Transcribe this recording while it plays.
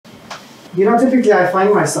Typically I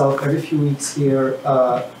find myself every few weeks here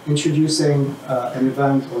introducing an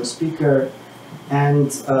event or a speaker, and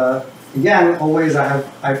again, always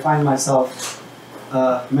I find myself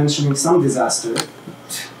mentioning some disaster,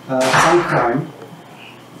 some crime,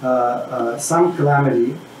 some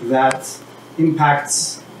calamity that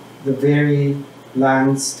impacts the very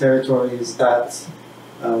lands, territories that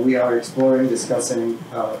we are exploring, discussing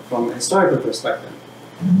from a historical perspective.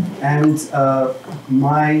 And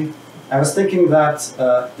I was thinking that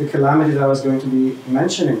the calamity that I was going to be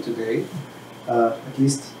mentioning today, at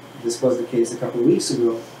least this was the case a couple of weeks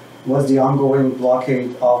ago, was the ongoing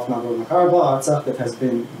blockade of Nagorno-Karabakh, Artsakh, that has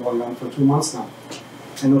been going on for 2 months now.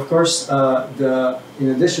 And of course, in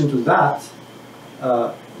addition to that,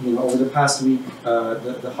 over the past week,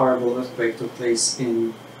 the horrible earthquake took place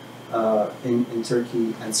in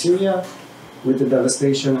Turkey and Syria, with the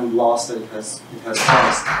devastation and loss that it has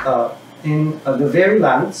caused in the very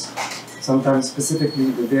lands, sometimes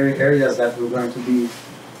specifically the very areas that we're going to be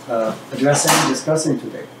addressing and discussing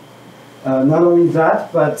today. Not only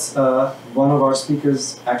that, but one of our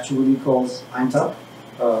speakers actually calls Aintab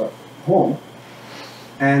home,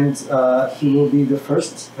 and he will be the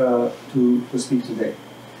first to speak today.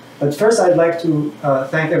 But first, I'd like to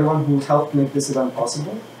thank everyone who helped make this event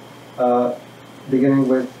possible, beginning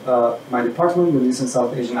with my department, Middle East and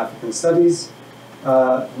South Asian African Studies,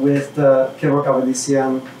 with Kevork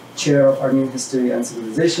Avadisyan, Chair of Armenian History and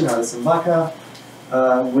Civilization, Alison Baka,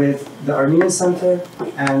 with the Armenian Center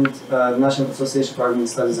and the National Association for Armenian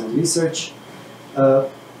Studies and Research.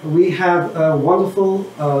 We have a wonderful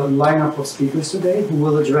lineup of speakers today who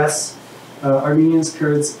will address Armenians,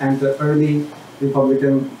 Kurds, and the early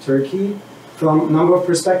Republican Turkey from a number of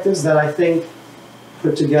perspectives that I think,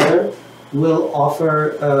 put together, will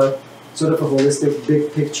offer sort of a holistic,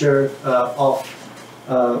 big picture of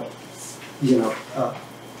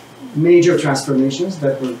major transformations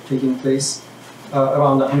that were taking place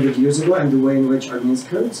around 100 years ago, and the way in which Armenians,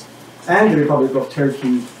 Kurds, and the Republic of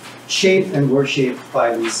Turkey shaped and were shaped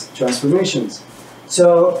by these transformations.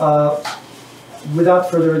 So, without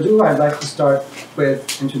further ado, I'd like to start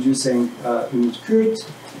with introducing Ümit Kürt,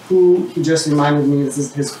 who he just reminded me this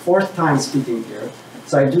is his 4th time speaking here.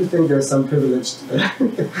 So I do think there's some privileged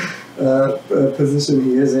position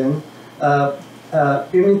he is in.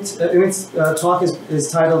 Ümit's talk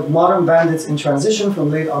is titled Modern Bandits in Transition from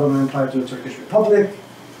Late Ottoman Empire to the Turkish Republic,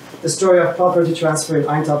 the story of property transfer in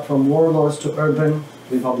Aintab from warlords to urban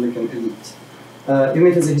Republican elite.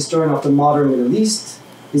 Ümit is a historian of the modern Middle East.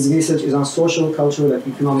 His research is on social, cultural, and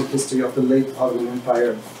economic history of the late Ottoman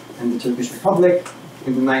Empire and the Turkish Republic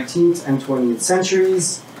in the 19th and 20th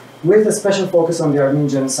centuries, with a special focus on the Armenian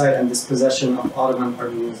genocide and dispossession of Ottoman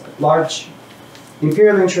Armenians at large,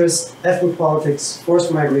 imperial interests, ethnic politics,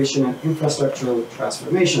 forced migration, and infrastructural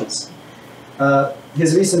transformations.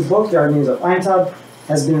 His recent book, The Armenians of Aintab,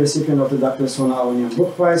 has been a recipient of the Dr. Sona Avanian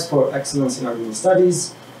Book Prize for Excellence in Armenian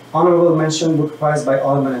Studies, honorable mention Book Prize by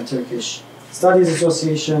Ottoman and Turkish Studies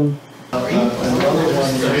Association.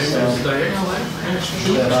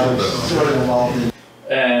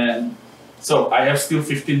 And so I have still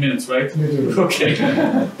 15 minutes, right? Okay.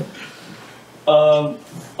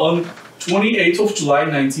 On 28th of July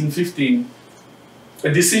 1915, a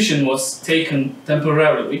decision was taken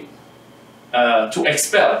temporarily to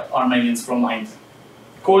expel Armenians from Aintab.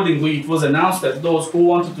 Accordingly, it was announced that those who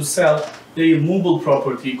wanted to sell their movable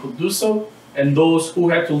property could do so, and those who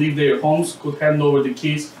had to leave their homes could hand over the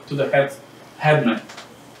keys to the headman.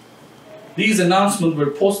 These announcements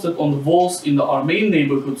were posted on the walls in the Armenian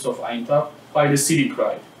neighborhoods of Aintab by the city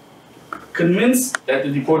cried. Convinced that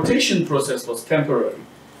the deportation process was temporary,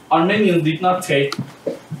 Armenians did not take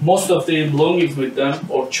most of their belongings with them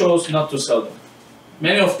or chose not to sell them.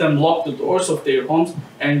 Many of them locked the doors of their homes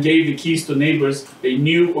and gave the keys to neighbors they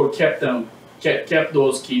knew or kept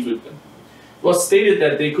those keys with them. It was stated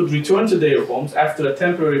that they could return to their homes after a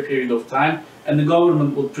temporary period of time, and the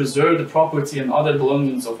government would preserve the property and other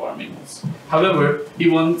belongings of Armenians. However,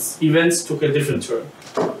 events took a different turn.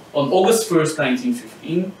 On August 1st,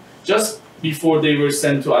 1915, just before they were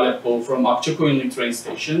sent to Aleppo from Akçakoyunlu train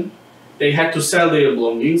station, they had to sell their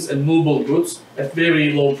belongings and movable goods at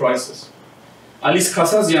very low prices. Alice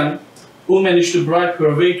Kasazyan, who managed to bribe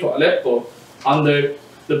her way to Aleppo under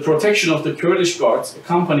the protection of the Kurdish guards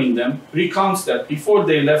accompanying them, recounts that before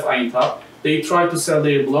they left Aintab, they tried to sell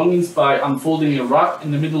their belongings by unfolding a rug in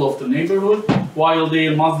the middle of the neighborhood while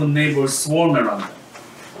their Muslim neighbors swarmed around them.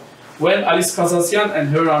 When Alice Kasazyan and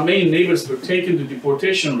her Armenian neighbors were taken to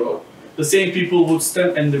deportation road, the same people would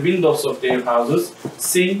stand in the windows of their houses,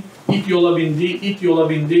 sing, "It yola bindi, it yola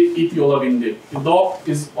bindi, it yola bindi." The dog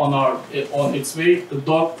is on its way, the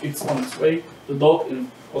dog is on its way, the dog is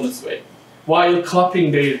on its way, while clapping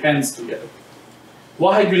their hands together.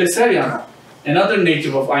 Vahe Güleseryan, another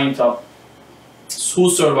native of Aintab who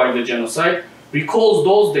survived the genocide, recalls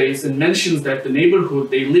those days and mentions that the neighborhood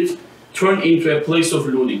they lived turned into a place of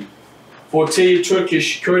looting. For Turkish,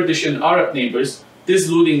 Kurdish, and Arab neighbors, this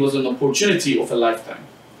looting was an opportunity of a lifetime.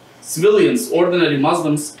 Civilians, ordinary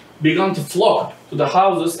Muslims, began to flock to the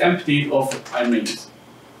houses emptied of Armenians,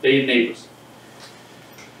 their neighbors.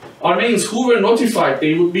 Armenians who were notified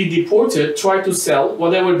they would be deported tried to sell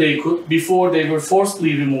whatever they could before they were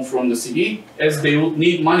forcibly removed from the city, as they would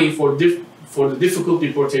need money for the difficult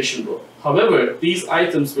deportation road. However, these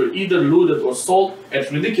items were either looted or sold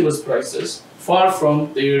at ridiculous prices, far from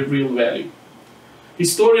their real value.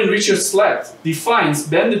 Historian Richard Slatt defines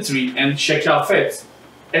banditry and shekafet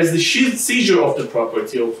as the seizure of the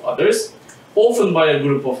property of others, often by a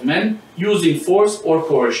group of men, using force or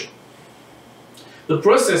coercion. The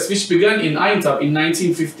process, which began in Aintab in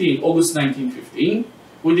August 1915,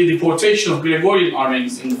 with the deportation of Gregorian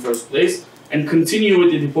Armenians in the first place, and continued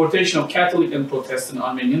with the deportation of Catholic and Protestant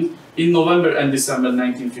Armenians in November and December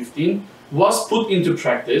 1915, was put into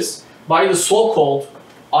practice by the so-called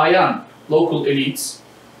Ayan local elites,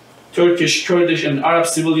 Turkish, Kurdish, and Arab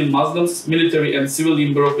civilian Muslims, military and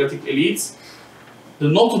civilian bureaucratic elites, the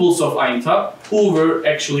notables of Aintab, who were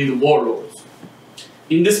actually the warlords.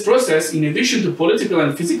 In this process, in addition to political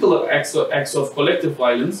and physical acts of collective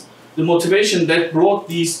violence, the motivation that brought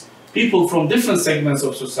these people from different segments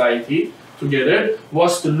of society together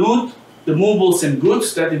was to loot the movables and goods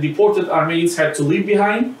that the deported Armenians had to leave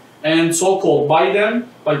behind, and so-called buy them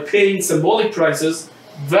by paying symbolic prices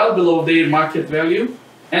well below their market value,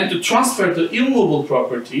 and to transfer the immovable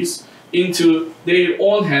properties into their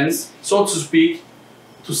own hands, so to speak,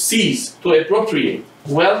 to seize, to appropriate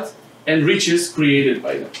wealth and riches created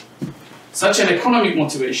by them. Such an economic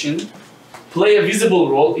motivation play a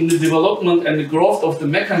visible role in the development and the growth of the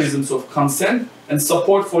mechanisms of consent and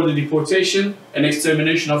support for the deportation and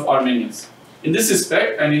extermination of Armenians. In this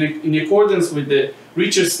respect, and in accordance with the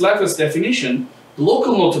Richard Slatt's definition,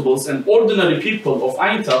 local notables and ordinary people of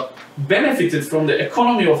Aintab benefited from the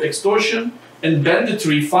economy of extortion, and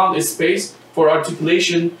banditry found a space for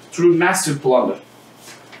articulation through massive plunder.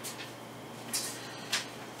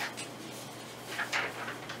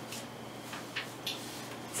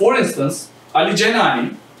 For instance, Ali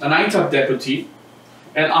Cenani, an Aintab deputy,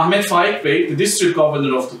 and Ahmet Faik Bey, the district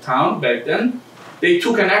governor of the town back then, they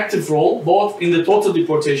took an active role both in the total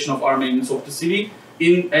deportation of Armenians of the city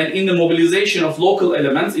and in the mobilization of local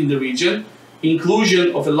elements in the region,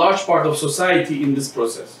 inclusion of a large part of society in this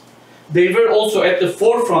process. They were also at the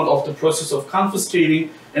forefront of the process of confiscating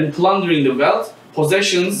and plundering the wealth,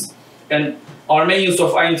 possessions, and Armenians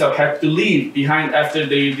of Aintab had to leave behind after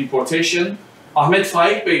their deportation. Ahmet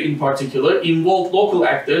Faik Bey in particular involved local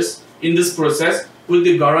actors in this process with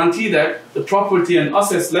the guarantee that the property and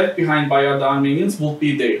assets left behind by the Armenians would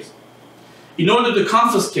be theirs. In order to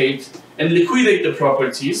confiscate and liquidate the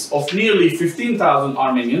properties of nearly 15,000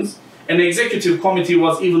 Armenians, an executive committee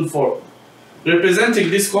was even formed. Representing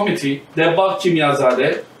this committee, Debbagh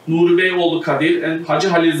Kimyazadeh, Nuri Beyoğlu Kadir, and Hacı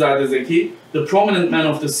Halilzade Zeki, the prominent men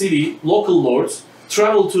of the city, local lords,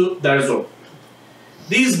 traveled to Derzor.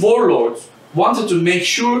 These warlords wanted to make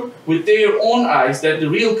sure with their own eyes that the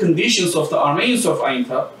real conditions of the Armenians of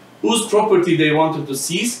Aintab, whose property they wanted to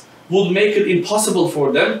seize, would make it impossible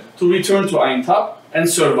for them to return to Aintab and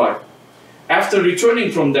survive. After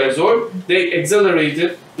returning from Derzor, they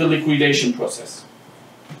accelerated the liquidation process.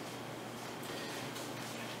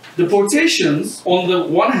 Deportations on the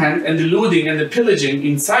one hand and the looting and the pillaging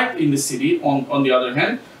inside in the city on the other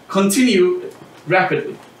hand continue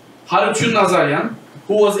rapidly. Harutun Nazaryan,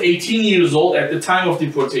 who was 18 years old at the time of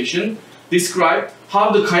deportation, described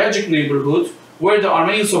how the Kayacik neighborhood, where the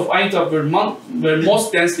Armenians of Aintab were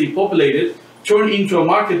most densely populated, turned into a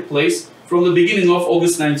marketplace from the beginning of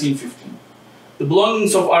August 1915. The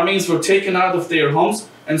belongings of Armenians were taken out of their homes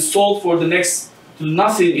and sold for the next to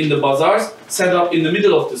nothing in the bazaars set up in the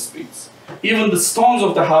middle of the streets. Even the stones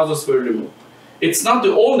of the houses were removed. It's not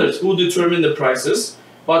the owners who determine the prices,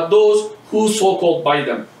 but those who so-called buy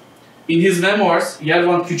them. In his memoirs,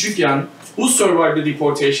 Yervan Küçükyan, who survived the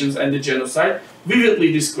deportations and the genocide,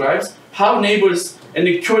 vividly describes how neighbors and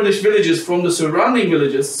the Kurdish villages from the surrounding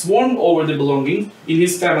villages swarmed over the belongings in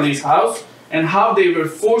his family's house and how they were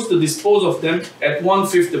forced to dispose of them at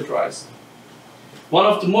 1/5 the price. One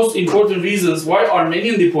of the most important reasons why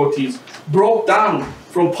Armenian deportees broke down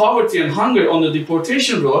from poverty and hunger on the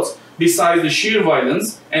deportation roads besides the sheer violence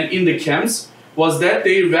and in the camps, was that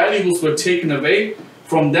their valuables were taken away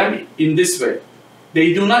from them in this way. They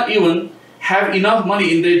do not even have enough money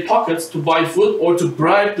in their pockets to buy food or to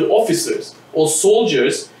bribe the officers or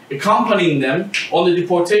soldiers accompanying them on the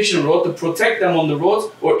deportation road to protect them on the roads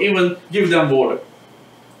or even give them water.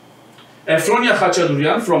 Efronia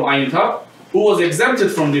Khachadurian from Aintab, who was exempted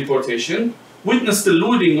from deportation, witnessed the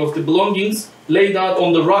looting of the belongings laid out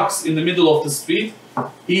on the rocks in the middle of the street.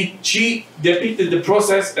 She depicted the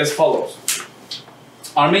process as follows.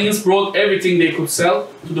 Armenians brought everything they could sell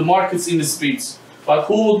to the markets in the streets, but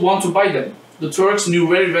who would want to buy them? The Turks knew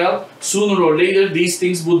very well, sooner or later these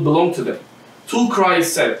things would belong to them. Two cries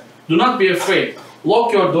said, "Do not be afraid, lock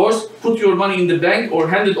your doors, put your money in the bank or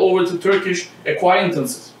hand it over to Turkish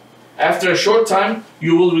acquaintances. After a short time,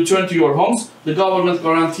 you will return to your homes, the government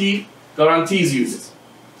guarantees you this."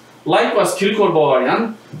 Likewise, Kirkor Bavaryan,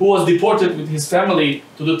 who was deported with his family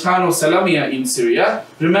to the town of Salamia in Syria,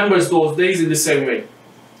 remembers those days in the same way.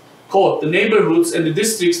 Quote, "The neighborhoods and the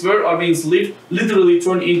districts where Armenians lived literally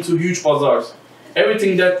turned into huge bazaars.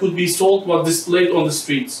 Everything that could be sold was displayed on the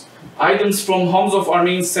streets. Items from homes of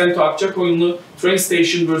Armenians sent to Akçakoyunlu train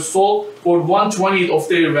station were sold for 1/20 of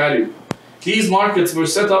their value. These markets were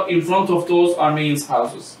set up in front of those Armenians'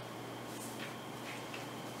 houses."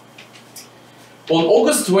 On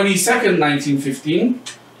August 22, 1915,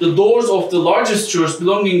 the doors of the largest church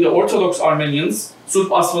belonging to Orthodox Armenians, Surp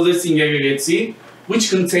Asvazetsin Gegegetsi, which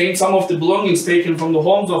contained some of the belongings taken from the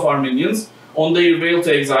homes of Armenians on their way to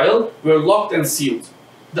exile, were locked and sealed.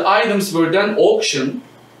 The items were then auctioned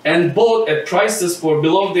and bought at prices for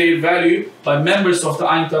below their value by members of the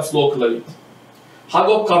Aintab's local elite.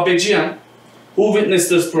 Hagop Kabejian, who witnessed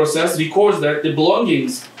this process, records that the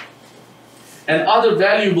belongings and other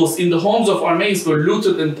valuables in the homes of Armenians were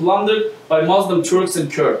looted and plundered by Muslim Turks and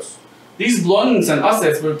Kurds. These belongings and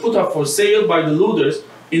assets were put up for sale by the looters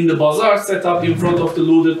in the bazaar set up in front of the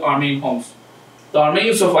looted Armenian homes. The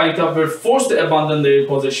Armenians of Aintab were forced to abandon their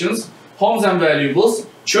possessions, homes and valuables,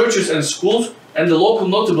 churches and schools, and the local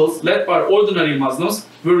notables, led by ordinary Muslims,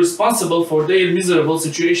 were responsible for their miserable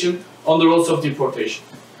situation on the roads of deportation.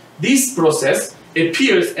 This process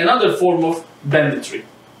appears another form of banditry.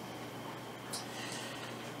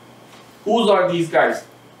 Who are these guys?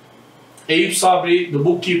 Eyüp Sabri, the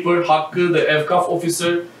bookkeeper, Hakkı, the Evkaf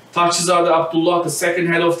officer, Tahçızade Abdullah, the second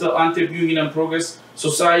head of the Antep Union and Progress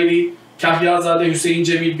Society, Kahyazade Hüseyin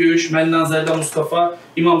Cemil Göğüş, Mennanzade Mustafa,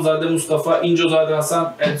 İmamzade Mustafa, İncozade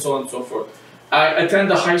Hasan, and so on and so forth. I attend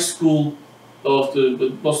the high school of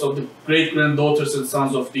most of the great-granddaughters and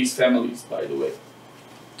sons of these families, by the way.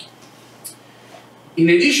 In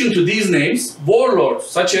addition to these names, warlords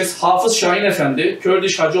such as Hafız Şahin Efendi,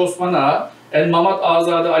 Kurdish Hacı Osman Ağa, and Mamat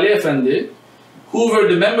Azade Ali Efendi, who were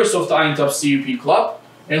the members of the Aintab CUP club,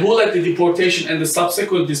 and who led the deportation and the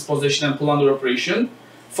subsequent dispossession and plunder operation,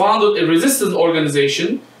 founded a resistance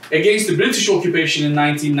organization against the British occupation in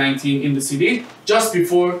 1919 in the city, just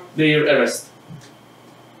before their arrest.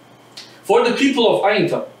 For the people of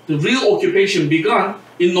Aintab, the real occupation began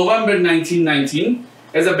in November 1919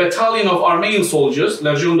 as a battalion of Armenian soldiers,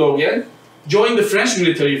 Legion d'Orient, joined the French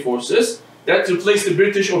military forces that replaced the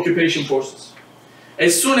British occupation forces.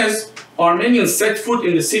 As soon as Armenians set foot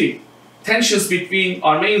in the city, tensions between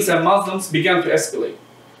Armenians and Muslims began to escalate.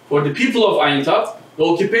 For the people of Aintab, the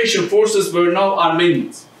occupation forces were now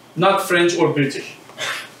Armenians, not French or British.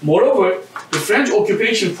 Moreover, the French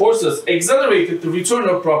occupation forces accelerated the return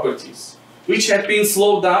of properties, which had been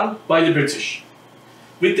slowed down by the British.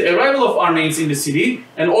 With the arrival of Armenians in the city,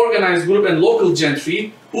 an organized group and local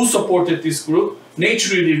gentry who supported this group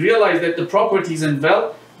naturally realized that the properties and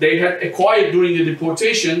wealth they had acquired during the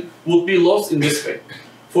deportation would be lost in this way.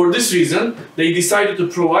 For this reason, they decided to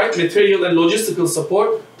provide material and logistical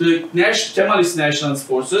support to the Kemalist nationalist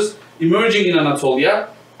forces emerging in Anatolia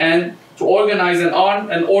and to organize an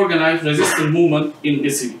armed and organized resistance movement in the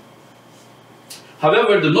city.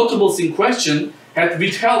 However, the notables in question had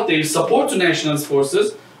withheld their support to nationalist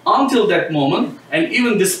forces until that moment and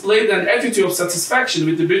even displayed an attitude of satisfaction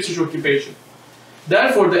with the British occupation.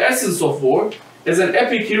 Therefore, the essence of war, as an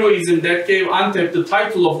epic heroism that gave Antep the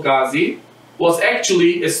title of Ghazi, was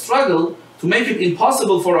actually a struggle to make it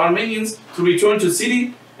impossible for Armenians to return to the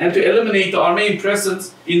city and to eliminate the Armenian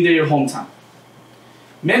presence in their hometown.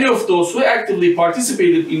 Many of those who actively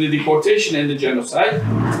participated in the deportation and the genocide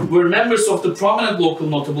were members of the prominent local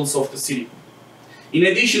notables of the city. In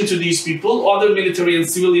addition to these people, other military and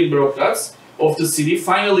civilian bureaucrats of the city,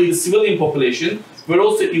 finally the civilian population, were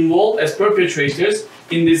also involved as perpetrators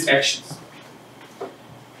in these actions.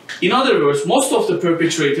 In other words, most of the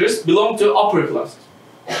perpetrators belonged to upper class,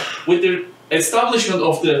 with the establishment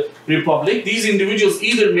of the republic, these individuals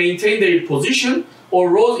either maintained their position or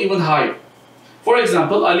rose even higher. For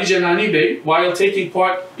example, Ali Cenani Bey, while taking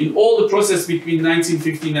part in all the process between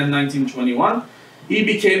 1915 and 1921, he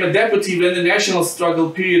became a deputy when the national struggle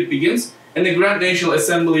period begins and the Grand National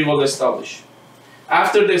Assembly was established.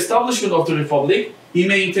 After the establishment of the republic, he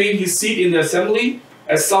maintained his seat in the assembly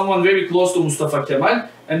as someone very close to Mustafa Kemal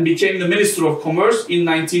and became the Minister of Commerce in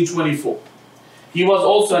 1924. He was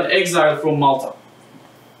also an exile from Malta.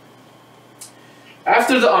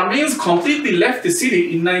 After the Armenians completely left the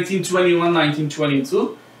city in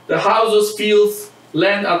 1921-1922, the houses, fields,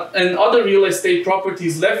 land and other real estate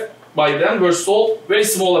properties left by them were sold very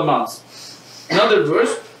small amounts. In other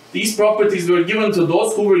words, these properties were given to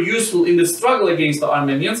those who were useful in the struggle against the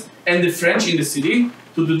Armenians and the French in the city,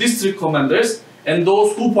 to the district commanders and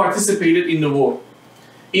those who participated in the war.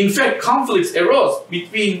 In fact, conflicts arose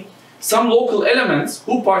between some local elements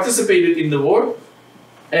who participated in the war,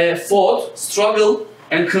 fought, struggled,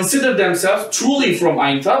 and considered themselves truly from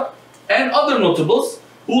Aintab, and other notables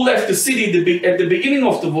who left the city at the beginning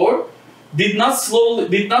of the war, did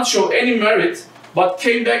not show any merit, but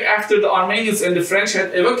came back after the Armenians and the French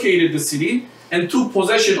had evacuated the city and took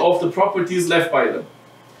possession of the properties left by them.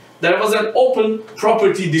 There was an open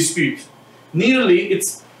property dispute. Nearly,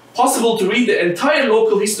 it's possible to read the entire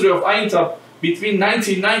local history of Aintab between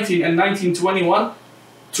 1919 and 1921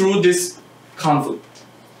 through this conflict.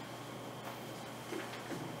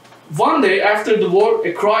 One day after the war,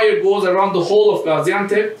 a crier goes around the whole of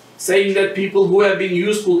Gaziantep saying that people who have been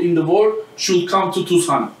useful in the war should come to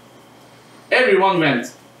Tuzhana. Everyone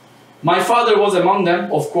went. My father was among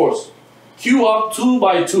them, of course. Queue up 2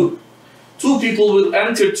 by 2. 2 people will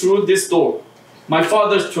enter through this door. My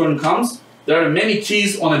father's turn comes. There are many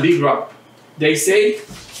keys on a big rock. They say,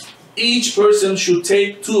 each person should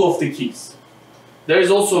take 2 of the keys. There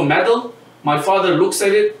is also a medal. My father looks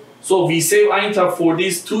at it. So we save Aintab for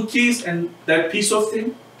these 2 keys and that piece of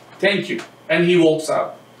thing. Thank you. And he walks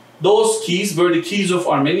out. Those keys were the keys of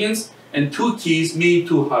Armenians, and 2 keys mean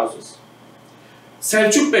 2 houses.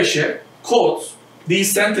 Selçuk Beshe quotes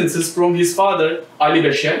these sentences from his father, Ali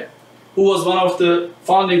Beshe, who was one of the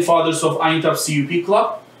founding fathers of Aintab CUP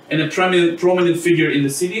Club and a prominent figure in the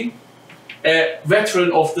city, a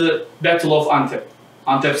veteran of the Battle of Antep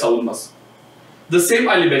savunması. The same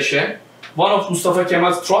Ali Beshe, one of Mustafa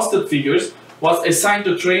Kemal's trusted figures, was assigned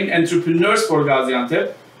to train entrepreneurs for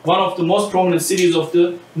Gaziantep, one of the most prominent cities of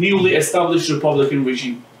the newly established Republican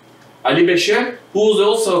regime. Ali Beshe, who was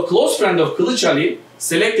also a close friend of Kılıç Ali,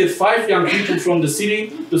 selected 5 young people from the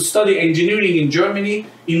city to study engineering in Germany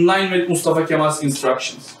in line with Mustafa Kemal's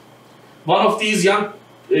instructions. One of these young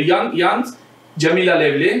Cemil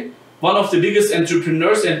Alevli, one of the biggest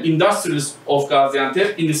entrepreneurs and industrialists of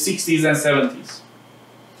Gaziantep in the 60s and 70s.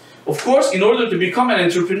 Of course, in order to become an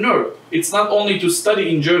entrepreneur, it's not only to study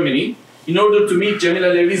in Germany. In order to meet Cemil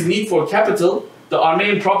Alevli's need for capital, the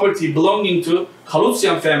Armenian property belonging to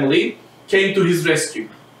Kalutyan family came to his rescue.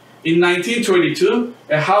 In 1932,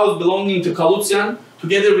 a house belonging to Kalutyan,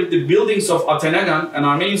 together with the buildings of Atenagan, an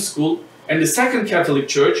Armenian school, and the Second Catholic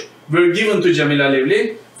Church, were given to Cemil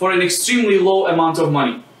Alevli for an extremely low amount of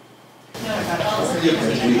money.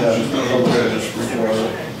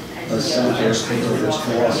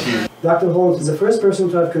 Dr. Holmes is the first person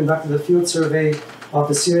to have conducted a field survey of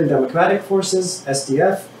the Syrian Democratic Forces,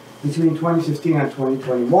 SDF, between 2015 and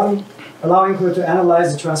 2021, allowing her to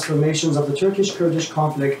analyze the transformations of the Turkish-Kurdish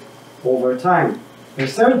conflict over time. Her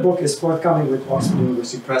 3rd book is forthcoming with Oxford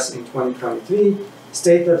University Press in 2023,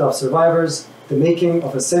 Statement of Survivors, The Making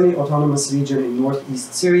of a Semi-Autonomous Region in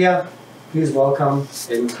Northeast Syria. Please welcome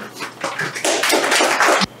Amy.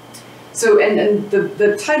 So, and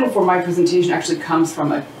the title for my presentation actually comes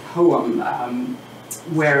from a poem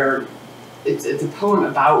where it's a poem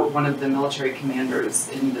about one of the military commanders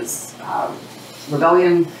in this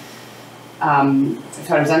rebellion,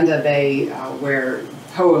 Ferzenda Bey, where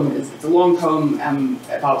the poem it's a long poem,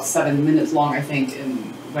 about 7 minutes long, I think,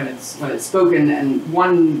 when it's spoken, and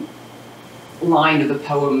one line of the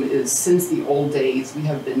poem is, "Since the old days, we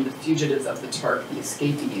have been the fugitives of the Turk, the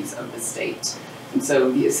escapees of the state." And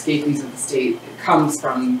so the escapees of the state comes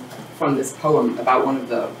from this poem about one of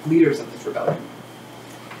the leaders of this rebellion.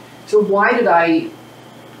 So why did I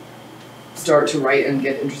start to write and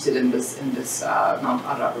get interested in this Mount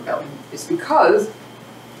Ararat rebellion? It's because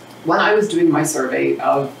when I was doing my survey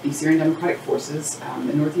of the Syrian Democratic Forces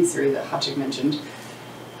in northeast Syria that Hachik mentioned,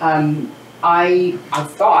 I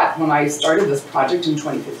thought when I started this project in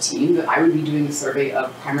 2015 that I would be doing a survey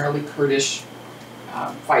of primarily Kurdish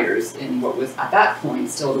fighters in what was at that point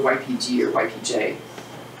still the YPG or YPJ.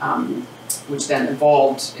 which then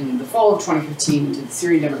evolved in the fall of 2015 into the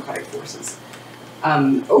Syrian Democratic Forces.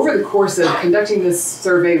 Over the course of conducting this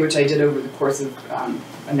survey, which I did over the course of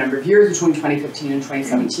a number of years between 2015 and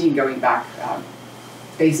 2017, going back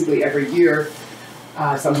basically every year,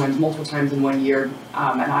 sometimes multiple times in 1 year,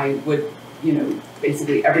 and I would,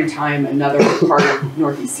 basically every time another part of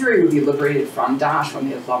northeast Syria would be liberated from Daesh, from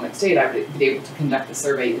the Islamic State, I would be able to conduct a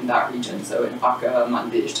survey in that region, so in Raqqa,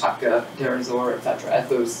 Manbij, Takka, Deir ez-Zor, etc., as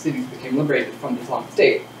those cities became liberated from the Islamic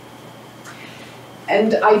State.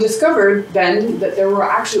 And I discovered then that there were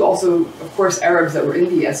actually also, of course, Arabs that were in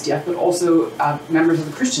the SDF, but also members of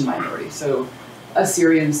the Christian minority, so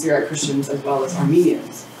Assyrians, Syriac Christians, as well as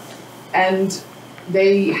Armenians. And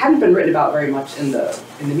they hadn't been written about very much in the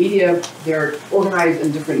media. They're organized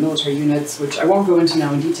in different military units, which I won't go into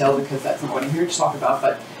now in detail because that's not what I'm here to talk about,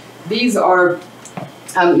 but these are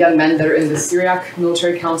young men that are in the Syriac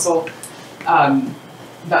Military Council.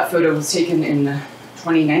 That photo was taken in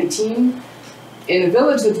 2019 in a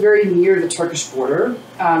village that's very near the Turkish border.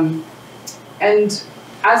 And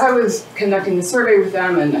as I was conducting the survey with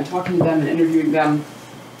them and talking to them and interviewing them,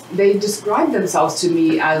 they described themselves to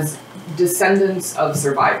me as descendants of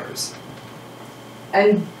survivors.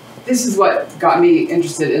 And this is what got me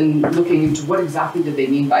interested in looking into what exactly did they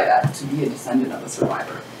mean by that, to be a descendant of a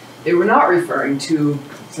survivor. They were not referring to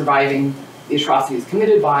surviving the atrocities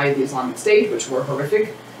committed by the Islamic State, which were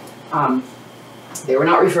horrific. They were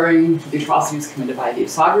not referring to the atrocities committed by the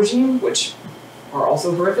Assad regime, which are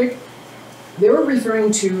also horrific. They were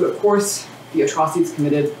referring to, of course, the atrocities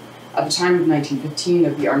committed at the time of 1915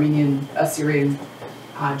 of the Armenian-Assyrian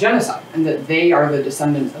genocide, and that they are the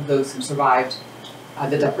descendants of those who survived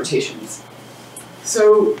the deportations.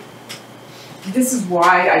 So this is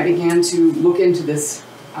why I began to look into this,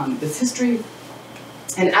 this history.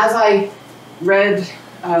 And as I read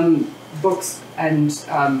books and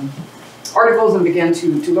articles and began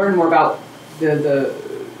to learn more about the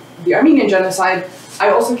Armenian genocide, I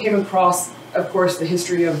also came across, of course, the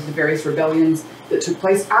history of the various rebellions that took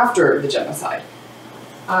place after the genocide.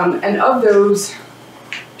 And of those,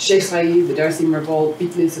 Sheikh Said, the Dersim Revolt,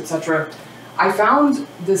 Bitlis, etc., I found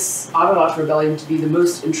this Ararat rebellion to be the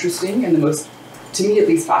most interesting and the most, to me at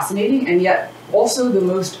least, fascinating, and yet also the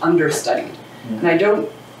most understudied. And I don't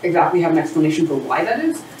exactly have an explanation for why that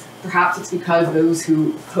is. Perhaps it's because those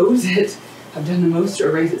who oppose it have done the most to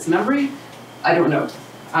erase its memory. I don't know.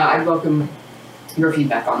 I'd welcome your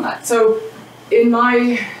feedback on that. So in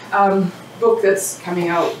my book that's coming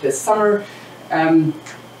out this summer,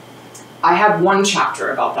 I have one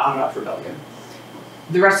chapter about the Ararat rebellion.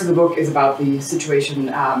 The rest of the book is about the situation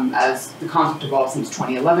as the conflict evolved since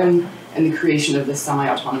 2011 and the creation of this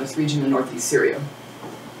semi-autonomous region in northeast Syria.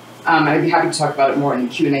 I'd be happy to talk about it more in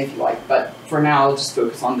the Q&A if you like, but for now I'll just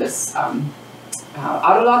focus on this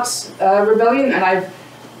Ararat rebellion, and I've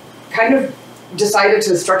kind of decided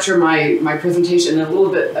to structure my presentation in a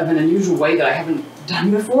little bit of an unusual way that I haven't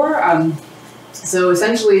done before. So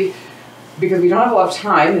essentially, because we don't have a lot of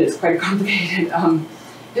time and it's quite a complicated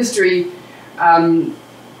history,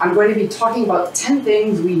 I'm going to be talking about 10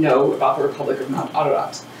 things we know about the Republic of Mount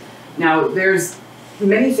Ararat. Now, there's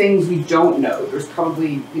many things we don't know. There's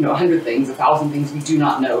probably 100 things, 1,000 things we do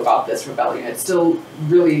not know about this rebellion. It's still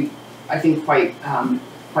really, I think, quite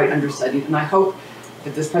understudied, and I hope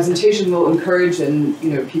that this presentation will encourage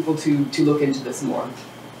people to look into this more.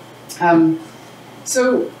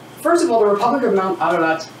 So, first of all, the Republic of Mount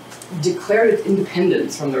Ararat declared its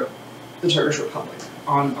independence from the Turkish Republic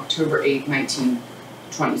on October 8,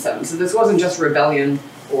 1927. So this wasn't just a rebellion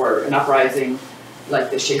or an uprising like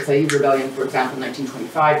the Sheikh Said rebellion, for example, in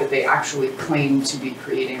 1925, but they actually claimed to be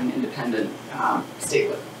creating an independent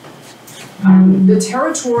statelet. The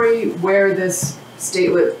territory where this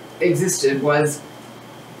statelet existed was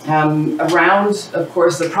around, of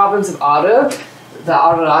course, the province of Ara, the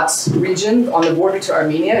Ararat region on the border to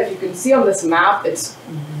Armenia. If you can see on this map, it's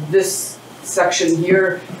this section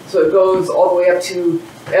here, so it goes all the way up to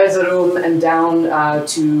Erzurum and down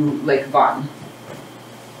to Lake Van.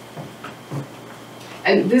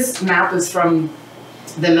 And this map is from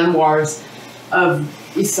the memoirs of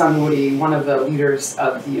İhsan Nuri, one of the leaders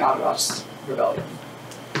of the Ararat rebellion.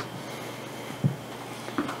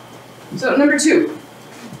 So number 2,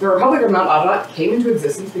 the Republic of Mount Ararat came into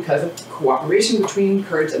existence because of cooperation between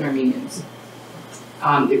Kurds and Armenians.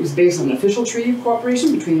 It was based on an official treaty of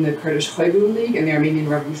cooperation between the Kurdish Khoygun League and the Armenian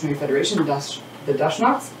Revolutionary Federation, the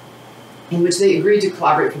Dashnaks, in which they agreed to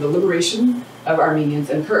collaborate for the liberation of Armenians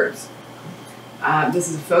and Kurds. This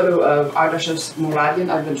is a photo of Ardashir Muradian.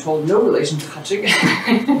 I've been told no relation to Khachik.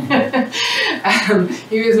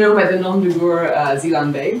 He was known by the nom de guerre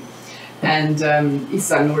Zilan Bey. and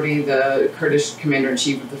Isa Nuri, the Kurdish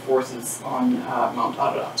commander-in-chief of the forces on Mount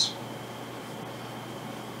Ararat.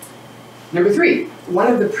 Number 3, one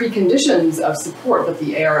of the preconditions of support that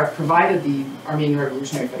the ARF provided the Armenian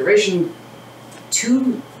Revolutionary Federation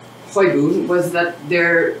to Khoybun was that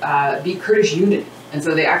there be Kurdish unity. And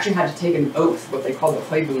so they actually had to take an oath, what they call the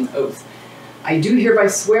Khoybun Oath. I do hereby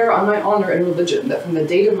swear on my honor and religion that from the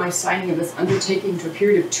date of my signing of this undertaking to a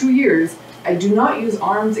period of 2 years, I do not use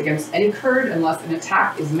arms against any Kurd unless an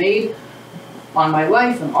attack is made on my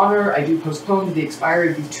life and honor. I do postpone to the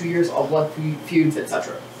expiry of these 2 years all blood feuds,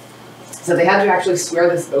 etc. So they had to actually swear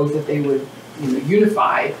this oath that they would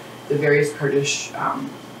unify the various Kurdish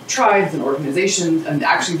tribes and organizations, and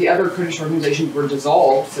actually the other Kurdish organizations were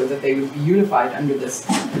dissolved so that they would be unified under this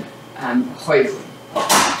Khoybun.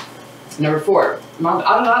 Number 4, Mount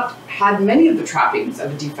Ararat had many of the trappings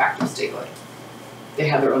of a de facto statelet. They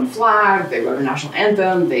had their own flag, they wrote a national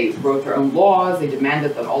anthem, they wrote their own laws, they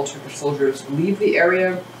demanded that all Turkish soldiers leave the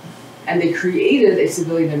area, and they created a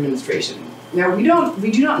civilian administration. Now,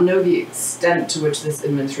 we do not know the extent to which this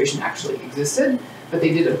administration actually existed, but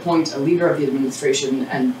they did appoint a leader of the administration,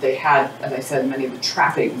 and they had, as I said, many of the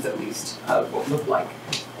trappings, at least, of what looked like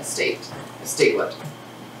a statelet.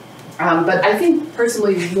 But I think,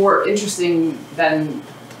 personally, more interesting than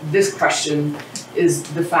this question is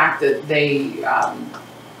the fact that they,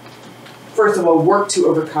 first of all, worked to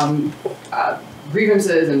overcome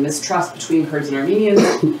grievances and mistrust between Kurds and Armenians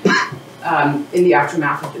in the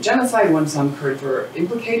aftermath of the genocide, when some Kurds were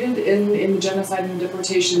implicated in the genocide and the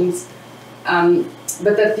deportations.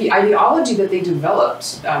 But that the ideology that they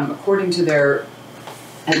developed, according to their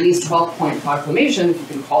at least 12-point proclamation, if you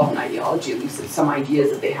can call it an ideology, at least it's some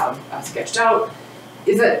ideas that they have sketched out,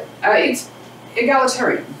 is that it's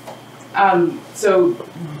egalitarian. So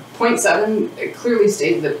point 7 it clearly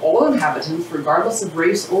stated that all inhabitants, regardless of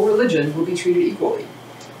race or religion, will be treated equally.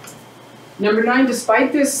 Number 9,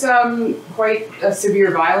 despite this quite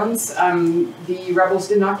severe violence, the rebels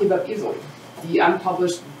did not give up easily. These are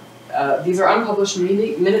unpublished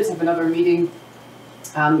minutes of another meeting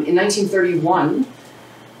in 1931.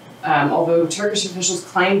 Although Turkish officials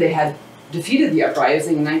claimed they had defeated the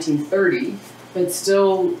uprising in 1930, but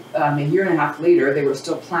still a year and a half later, they were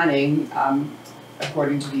still planning,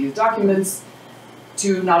 according to these documents,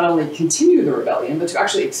 to not only continue the rebellion, but to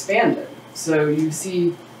actually expand it. So you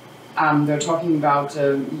see, they're talking about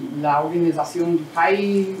la organisation du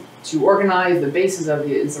pays, to organize the basis of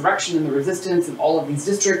the insurrection and the resistance in all of these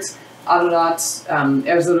districts, Ararat,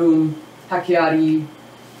 Erzurum, Hakkari,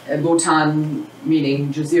 Botan,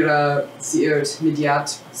 meaning Jazira, Siirt,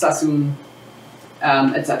 Midyat, Sassoon,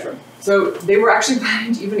 etc. So they were actually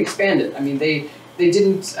planning to even expand it. I mean, they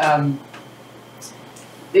didn't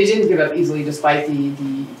give up easily, despite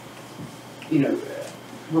the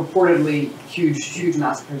reportedly huge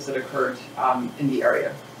massacres that occurred in the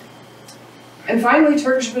area. And finally,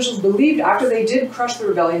 Turkish officials believed, after they did crush the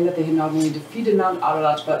rebellion, that they had not only defeated Mount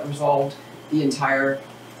Ararat but resolved the entire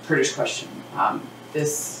Kurdish question.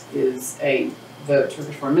 The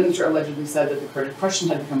Turkish foreign minister allegedly said that the Kurdish question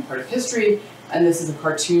had become part of history, and this is a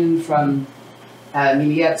cartoon from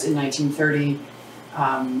Milliyet in 1930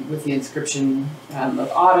 with the inscription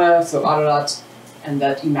of Ara, so Ararat, and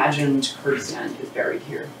that imagined Kurdistan is buried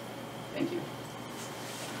here. Thank you.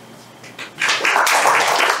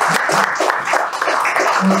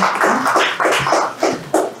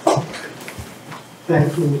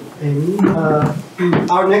 Thank you, Amy.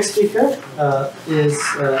 Our next speaker is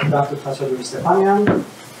Dr. Khachadur Stepanian.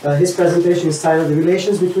 His presentation is titled The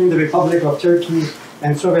Relations Between the Republic of Turkey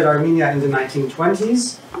and Soviet Armenia in the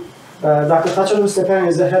 1920s. Dr. Khachadur Stepanian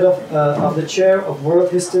is the head of the Chair of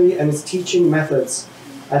World History and its teaching methods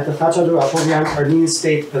at the Khachadur Apovian Armenian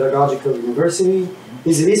State Pedagogical University.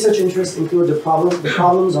 His research interests include the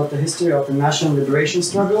problems of the history of the national liberation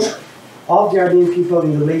struggle of the Armenian people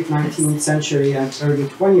in the late 19th century and early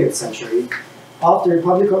 20th century, of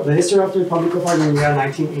the history of the Republic of Armenia,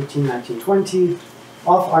 1918-1920,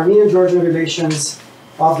 of Armenian-Georgian relations,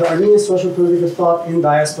 of the Armenian social political thought in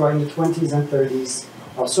diaspora in the 20s and 30s,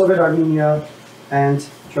 of Soviet Armenia and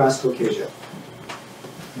Transcaucasia.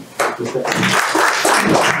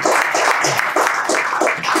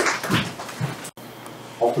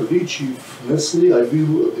 After which, if necessary, I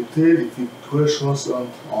will detail it with questions and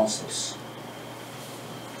answers.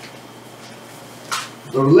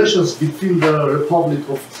 The relations between the Republic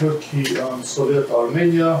of Turkey and Soviet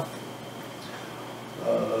Armenia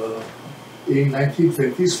in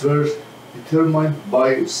 1920s were determined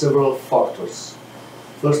by several factors.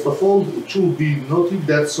 First of all, it should be noted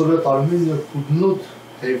that Soviet Armenia could not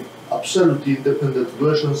have absolutely independent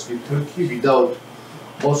relations with Turkey without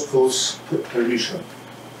Moscow's permission.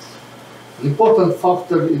 An important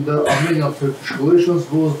factor in the Armenian-Turkish relations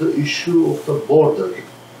was the issue of the border,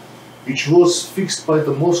 which was fixed by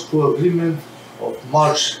the Moscow Agreement of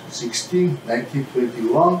March 16,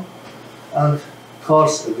 1921 and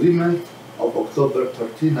Kars Agreement of October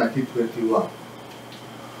 13, 1921.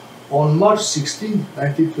 On March 16,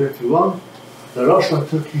 1921, the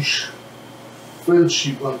Russian-Turkish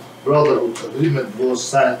Friendship and Brotherhood Agreement was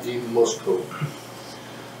signed in Moscow.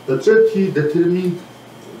 The treaty determined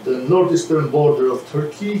the northeastern border of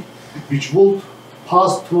Turkey, which would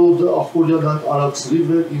pass through the Ahuryan and Arax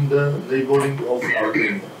River in the neighboring of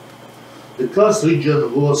Armenia. The Kars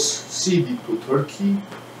region was ceded to Turkey,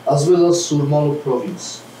 as well as Surmalu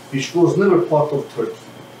province, which was never part of Turkey.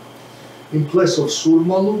 In place of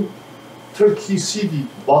Surmalu, Turkey ceded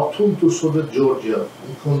Batum to Soviet Georgia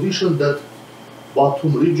on condition that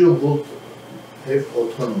Batum region would have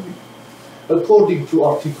autonomy. According to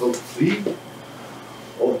Article 3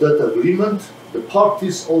 of that agreement, the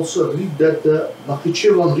parties also agreed that the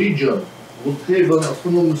Nakhichevan region would have an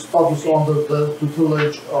autonomous status under the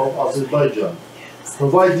tutelage of Azerbaijan,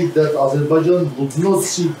 provided that Azerbaijan would not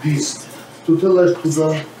cede this tutelage to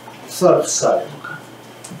the third side.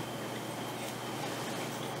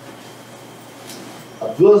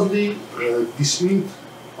 Adversely, this meant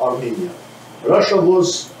Armenia. Russia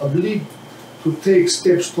was obliged to take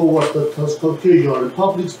steps toward the Transcaucasian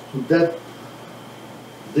republics to that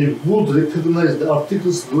they would recognize the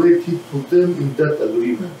articles related to them in that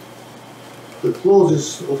agreement. The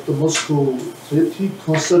clauses of the Moscow Treaty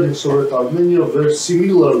concerning Soviet Armenia were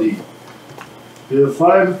similarly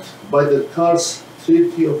reaffirmed by the Kars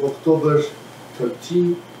Treaty of October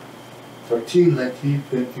 13,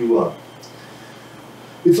 1921.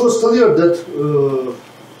 It was clear that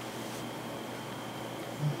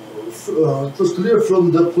it was clear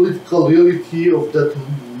from the political reality of that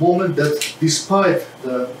moment that despite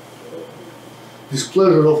the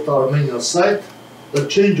displeasure of the Armenian side, the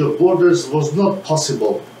change of borders was not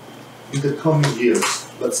possible in the coming years.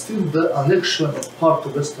 But still the annexion of part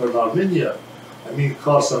of Western Armenia, I mean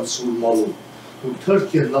Kars and Surmalu, to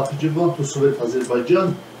Turkey and Nakhichevan to Soviet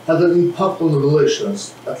Azerbaijan had an impact on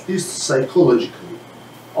relations, at least psychologically.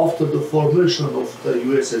 After the formation of the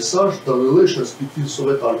USSR, the relations between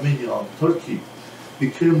Soviet Armenia and Turkey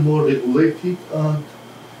became more regulated and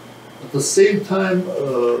at the same time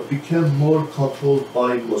became more controlled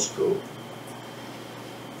by Moscow.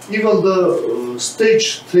 Even the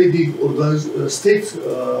state trading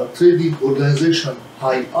organization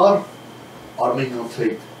HIAR, Armenian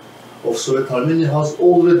Trade, of Soviet Armenia has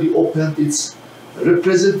already opened its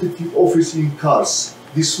representative office in Kars.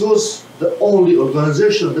 This was the only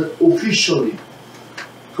organization that officially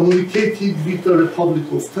communicated with the Republic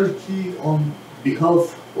of Turkey on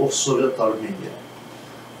behalf of Soviet Armenia.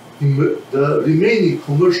 The remaining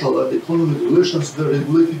commercial and economic relations were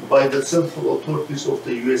regulated by the central authorities of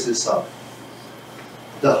the USSR.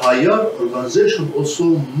 The HIAR organization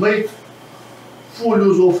also made full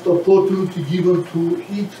use of the opportunity given to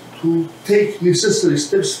it to take necessary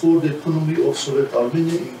steps for the economy of Soviet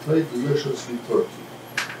Armenia in trade relations with Turkey.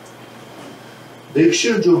 The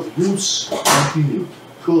exchange of goods continued.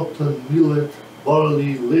 Cotton, millet,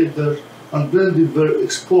 barley, leather, and brandy were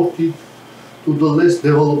exported to the less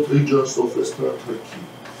developed regions of Western Turkey.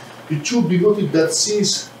 It should be noted that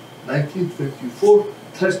since 1924,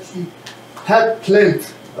 Turkey had planned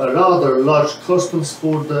a rather large customs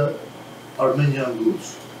for the Armenian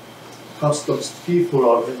goods, customs fee for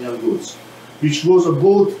Armenian goods, which was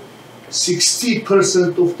about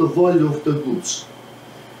 60% of the value of the goods.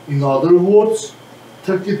 In other words,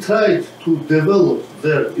 Turkey tried to develop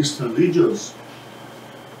their eastern regions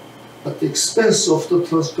at the expense of the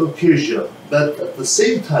Transcaucasia, but at the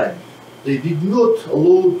same time, they did not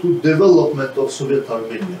allow the development of Soviet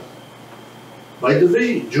Armenia. By the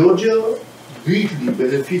way, Georgia greatly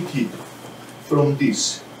benefited from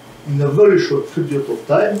this. In a very short period of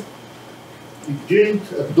time, it gained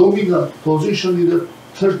a dominant position in the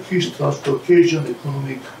Turkish-Transcaucasian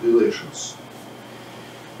economic relations.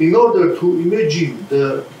 In order to imagine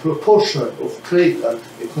the proportion of trade and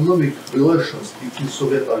economic relations between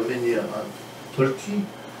Soviet Armenia and Turkey,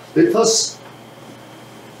 let us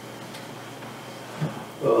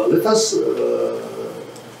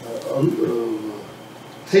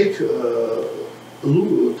take a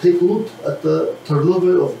look at the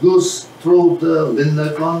turnover of goods through the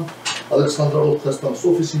Leningrad Alexander Customs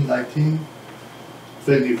Office in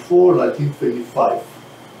 1924-1925.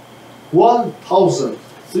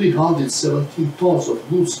 1,317 tons of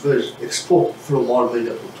goods were exported from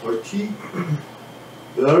Armenia to Turkey,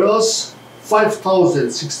 whereas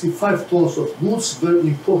 5,065 tons of goods were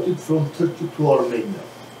imported from Turkey to Armenia.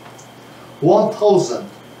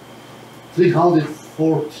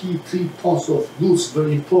 1,343 tons of goods were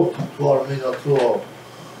imported to Armenia through our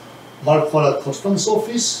Marmara Customs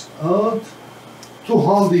Office, and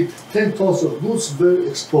 210 tons of goods were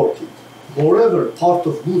exported. Moreover, part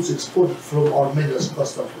of goods exported from Armenia's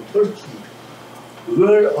customs to Turkey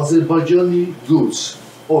were Azerbaijani goods,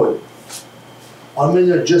 oil.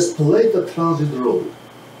 Armenia just played a transit role.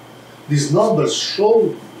 These numbers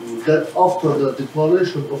show that after the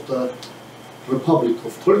declaration of the Republic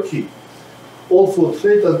of Turkey, also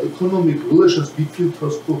trade and economic relations between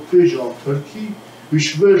Transcaucasia and Turkey,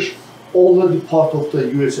 which were already part of the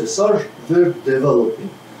USSR, were developing.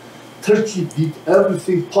 Turkey did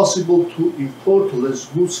everything possible to import less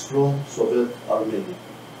goods from Soviet Armenia.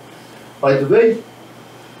 By the way,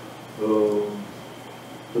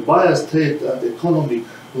 the biased trade and economic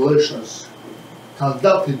relations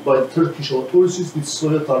conducted by Turkish authorities with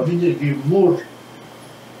Soviet Armenia gave more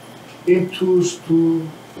impetus to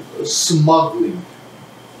smuggling.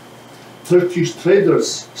 Turkish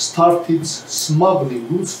traders started smuggling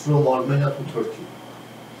goods from Armenia to Turkey.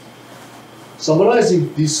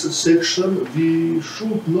 Summarizing this section, we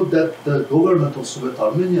should note that the government of Soviet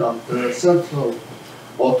Armenia and the central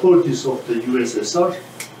authorities of the USSR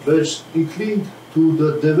were inclined to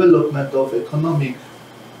the development of economic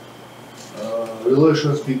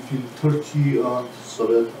relations between Turkey and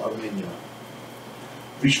Soviet Armenia,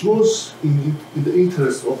 which was in the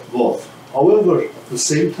interest of both. However, at the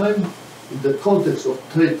same time, in the context of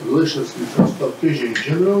trade relations with Transcaucasia in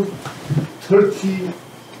general, Turkey,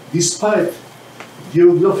 despite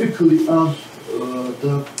geographically and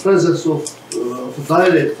the presence of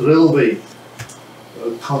direct railway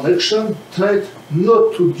connection, tried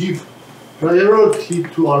not to give priority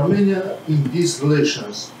to Armenia in these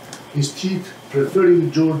relations, instead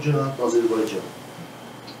preferring Georgia and Azerbaijan.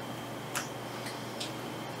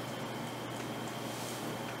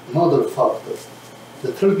 Another factor,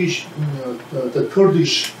 the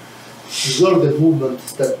Kurdish disorder movement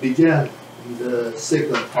that began in the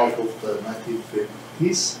second half of the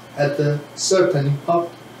 1950s had a certain impact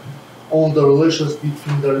on the relations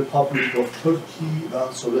between the Republic of Turkey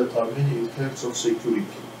and Soviet Armenia in terms of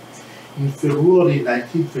security. In February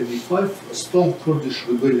 1925, a strong Kurdish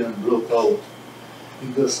rebellion broke out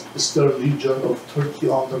in the eastern region of Turkey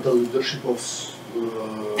under the leadership of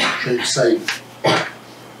Sheikh Said.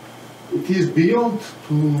 It is beyond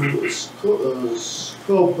the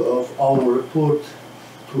scope of our report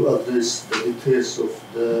to address the details of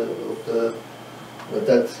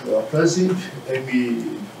that present.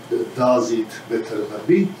 Amy does it better than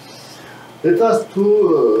me. Let us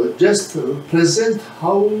just present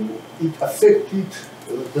how it affected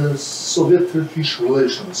the Soviet-Turkish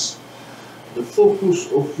relations, the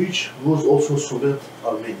focus of which was also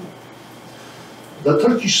Soviet-Armenia. The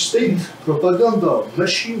Turkish state propaganda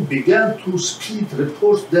machine began to spread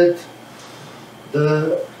reports that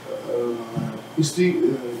the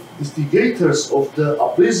instigators of the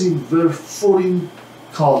uprising were foreign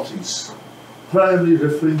countries, primarily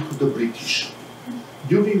referring to the British.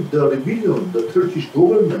 During the rebellion, the Turkish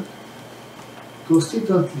government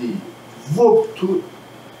constantly worked to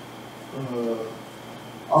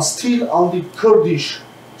instill anti-Kurdish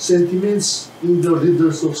sentiments in the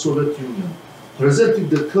leaders of Soviet Union, presenting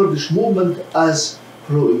the Kurdish movement as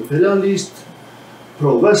pro-imperialist,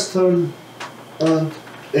 pro-Western, and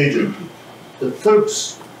agently. The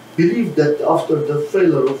Turks believed that after the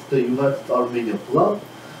failure of the United Armenia plan,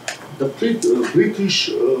 the British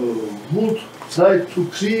would try to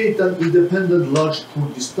create an independent large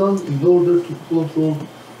Kurdistan in order to control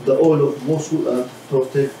the oil of Mosul and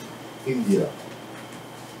protect India.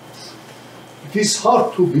 It is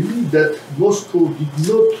hard to believe that Moscow did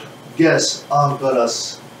not guess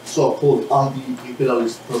Ankara's so-called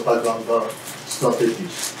anti-imperialist propaganda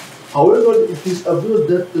strategies. However, it is obvious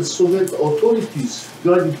that the Soviet authorities,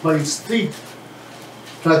 guided by strict,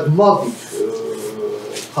 pragmatic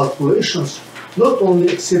calculations, not only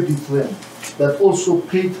accepted them, but also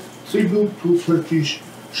paid tribute to Turkish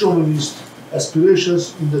chauvinist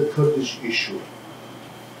aspirations in the Kurdish issue.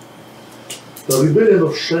 The rebellion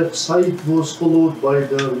of Sheikh Said was followed by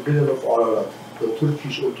the rebellion of Ararat. The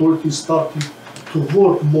Turkish authorities started to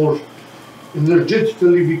work more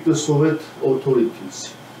energetically with the Soviet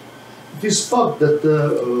authorities. It is fact that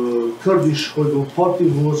the Kurdish Hoygun party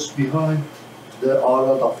was behind the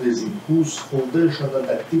Ararat uprising, whose foundation and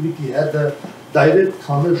activity had a direct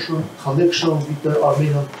connection with the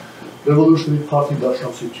Armenian Revolutionary Party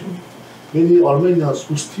Darshan Setyun. Many Armenians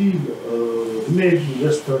who still remained in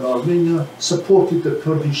Western Armenia supported the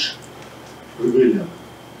Kurdish rebellion.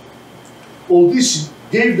 All this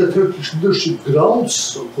gave the Turkish leadership grounds,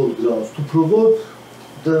 so-called grounds, to provoke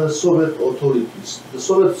the Soviet authorities, the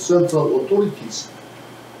Soviet central authorities,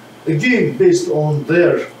 again based on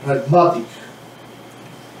their pragmatic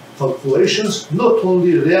calculations, not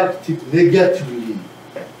only reacted negatively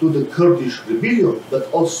to the Kurdish rebellion,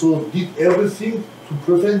 but also did everything to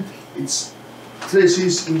prevent its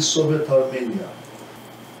traces in Soviet Armenia.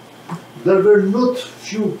 There were not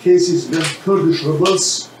few cases when Kurdish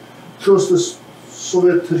rebels crossed the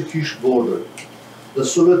Soviet-Turkish border. The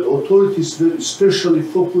Soviet authorities were especially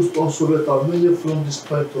focused on Soviet Armenia from this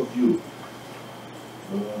point of view.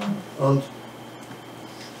 And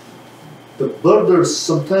the borders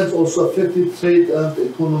sometimes also affected trade and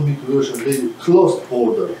economic relations. They closed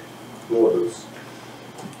borders.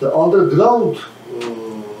 The underground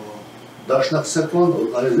Dashnak-Seklan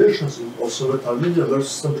organizations of Soviet Armenia were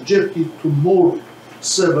subjected to more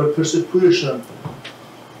severe persecution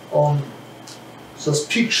on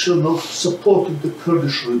suspicion of supporting the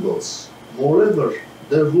Kurdish rebels. Moreover,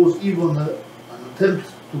 there was even an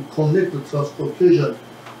attempt to connect the Transcaucasian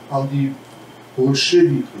and the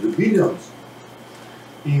Bolshevik rebellions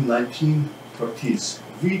in 1930s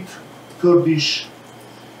with Kurdish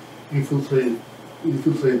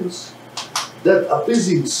infiltrators. That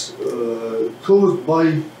uprisings caused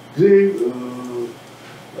by grave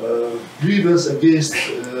grievance against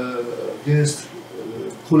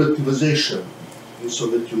collectivization in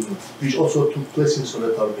Soviet Union, which also took place in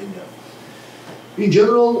Soviet Armenia. In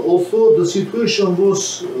general, although the situation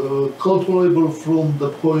was controllable from the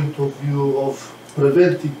point of view of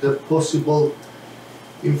preventing the possible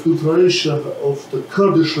infiltration of the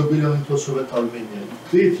Kurdish rebellion into Soviet Armenia, it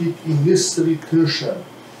created unnecessary tension,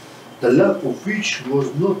 the lack of which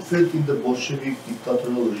was not felt in the Bolshevik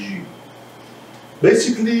dictatorial regime.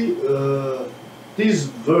 Basically, these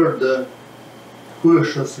were the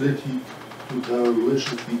questions related to the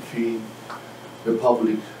relations between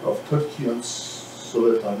Republic of Turkey and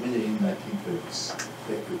Soviet Armenia in 1930s.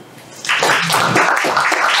 Thank you.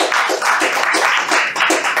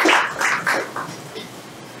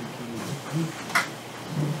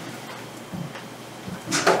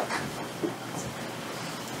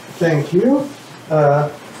 Thank you.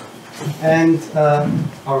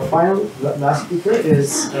 Our last speaker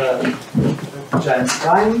is Jan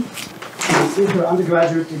Stein. She received her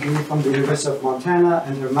undergraduate degree from the University of Montana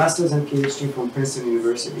and her master's and PhD from Princeton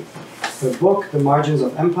University. Her book, The Margins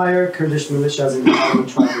of Empire, Kurdish Militias in the Ottoman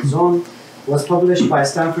Tribal Zone, was published by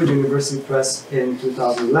Stanford University Press in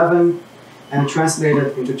 2011 and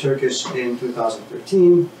translated into Turkish in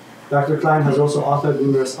 2013. Dr. Klein has also authored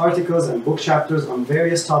numerous articles and book chapters on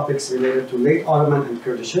various topics related to late Ottoman and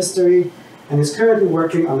Kurdish history, and is currently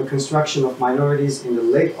working on the construction of minorities in the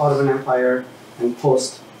late Ottoman Empire and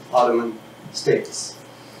post-Ottoman states.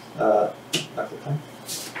 Dr. Klein.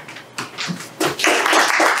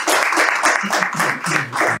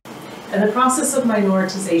 And the process of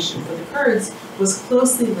minoritization for the Kurds was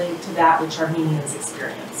closely linked to that which Armenians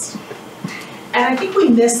experienced. And I think we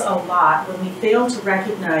miss a lot when we fail to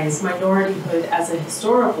recognize minorityhood as a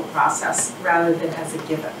historical process rather than as a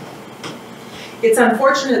given. It's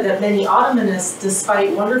unfortunate that many Ottomanists,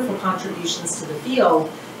 despite wonderful contributions to the field,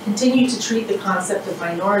 continue to treat the concept of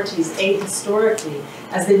minorities ahistorically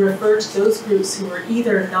as they refer to those groups who were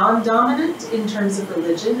either non-dominant in terms of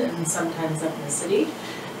religion and sometimes ethnicity,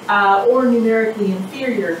 or numerically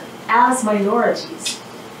inferior as minorities.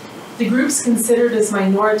 The groups considered as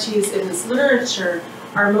minorities in this literature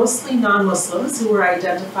are mostly non-Muslims who were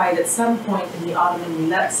identified at some point in the Ottoman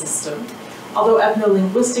millet system, although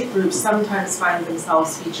ethno-linguistic groups sometimes find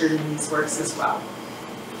themselves featured in these works as well.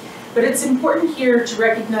 But it's important here to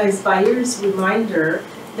recognize Bayer's reminder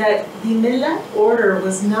that the millet order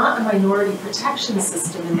was not a minority protection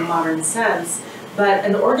system in the modern sense, but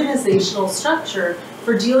an organizational structure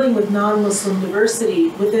for dealing with non-Muslim diversity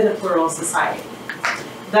within a plural society.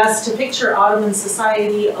 Thus, to picture Ottoman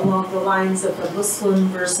society along the lines of a Muslim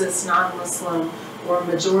versus non-Muslim or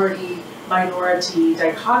majority-minority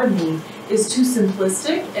dichotomy is too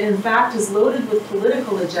simplistic and in fact is loaded with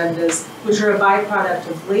political agendas which are a byproduct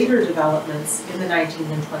of later developments in the 19th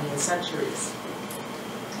and 20th centuries.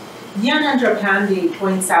 Gyanendra Pandey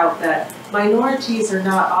points out that minorities are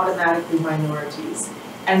not automatically minorities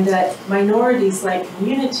and that minorities, like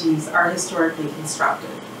communities, are historically constructed.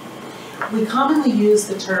 We commonly use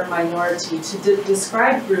the term minority to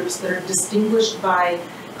describe groups that are distinguished by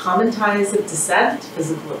common ties of descent,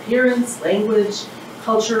 physical appearance, language,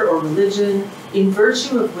 culture, or religion, in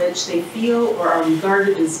virtue of which they feel or are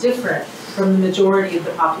regarded as different from the majority of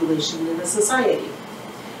the population in a society.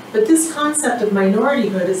 But this concept of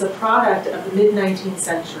minorityhood is a product of the mid-19th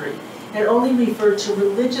century and only referred to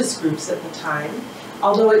religious groups at the time,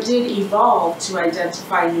 although it did evolve to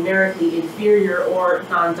identify numerically inferior or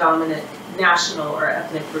non-dominant national or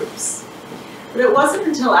ethnic groups. But it wasn't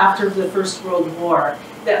until after the First World War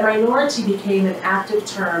that minority became an active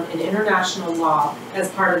term in international law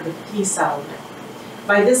as part of the peace settlement.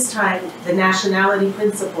 By this time, the nationality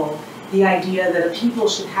principle, the idea that a people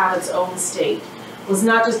should have its own state, was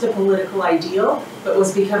not just a political ideal, but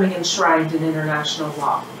was becoming enshrined in international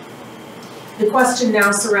law. The question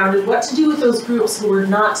now surrounded what to do with those groups who were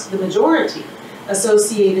not the majority,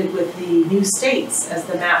 associated with the new states as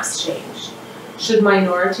the maps changed. Should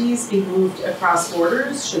minorities be moved across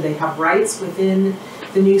borders? Should they have rights within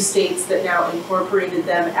the new states that now incorporated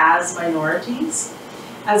them as minorities?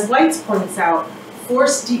 As Weitz points out,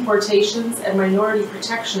 forced deportations and minority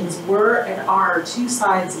protections were and are two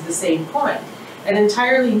sides of the same coin, an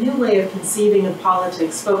entirely new way of conceiving of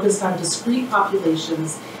politics focused on discrete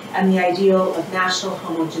populations and the ideal of national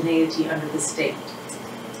homogeneity under the state.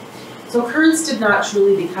 So Kurds did not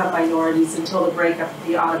truly become minorities until the breakup of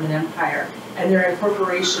the Ottoman Empire and their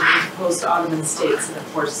incorporation into post-Ottoman states and,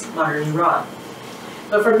 of course, modern Iran.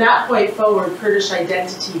 But from that point forward, Kurdish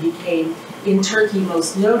identity became, in Turkey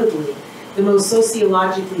most notably, the most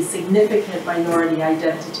sociologically significant minority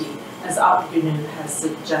identity, as Abgünün has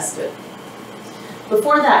suggested.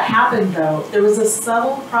 Before that happened, though, there was a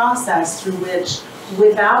subtle process through which,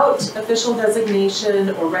 without official designation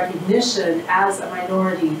or recognition as a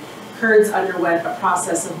minority, Kurds underwent a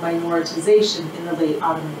process of minoritization in the late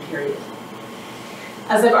Ottoman period.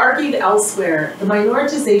 As I've argued elsewhere, the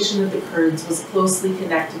minoritization of the Kurds was closely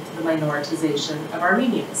connected to the minoritization of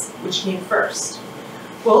Armenians, which came first.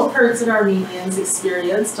 Both Kurds and Armenians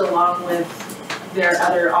experienced, along with their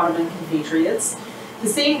other Ottoman compatriots, the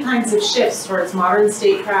same kinds of shifts towards modern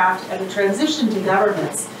statecraft and the transition to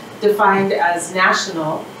governments defined as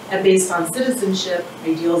national and based on citizenship,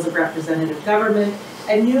 ideals of representative government,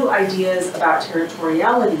 and new ideas about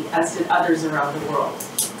territoriality, as did others around the world.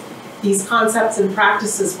 These concepts and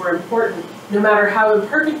practices were important, no matter how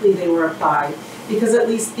imperfectly they were applied, because at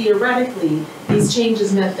least theoretically, these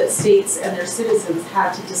changes meant that states and their citizens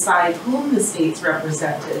had to decide whom the states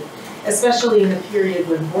represented, especially in a period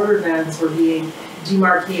when borderlands were being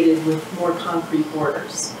demarcated with more concrete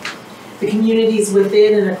borders. The communities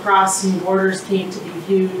within and across new borders came to be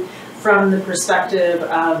viewed from the perspective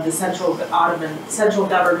of the central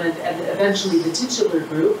government and eventually the titular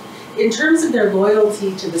group in terms of their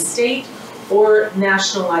loyalty to the state or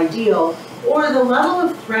national ideal, or the level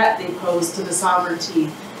of threat they pose to the sovereignty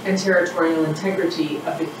and territorial integrity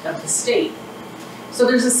of the state. So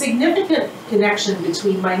there's a significant connection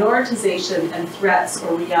between minoritization and threats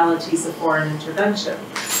or realities of foreign intervention.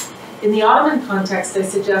 In the Ottoman context, I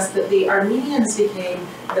suggest that the Armenians became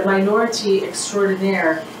the minority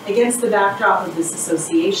extraordinaire against the backdrop of this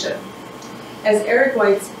association. As Eric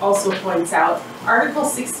Weitz also points out, Article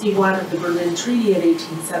 61 of the Berlin Treaty of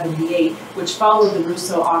 1878, which followed the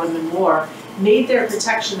Russo-Ottoman War, made their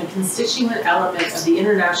protection a constituent element of the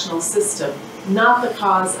international system, not the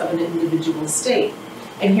cause of an individual state.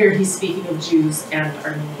 And here he's speaking of Jews and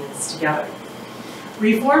Armenians together.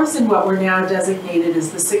 Reforms in what were now designated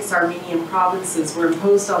as the 6 Armenian provinces were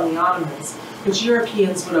imposed on the Ottomans, which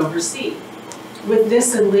Europeans would oversee. With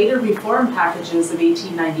this and later reform packages of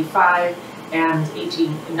 1895 and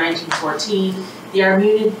 1914, the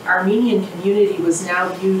Armenian community was now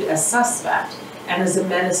viewed as suspect and as a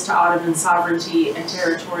menace to Ottoman sovereignty and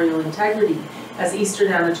territorial integrity, as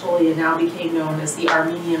Eastern Anatolia now became known as the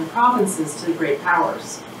Armenian provinces to the great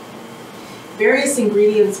powers. Various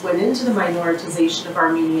ingredients went into the minoritization of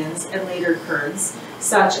Armenians and later Kurds,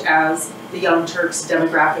 such as the Young Turks'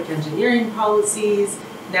 demographic engineering policies,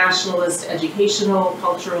 nationalist educational,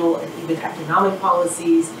 cultural, and even economic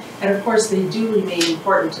policies, and of course they do remain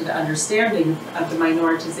important to the understanding of the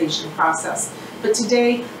minoritization process. But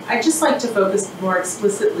today, I'd just like to focus more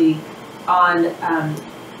explicitly on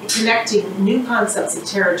connecting new concepts of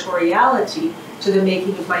territoriality to the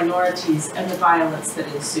making of minorities and the violence that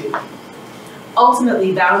ensued.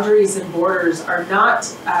 Ultimately, boundaries and borders are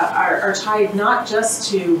tied not just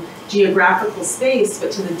to geographical space, but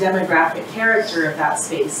to the demographic character of that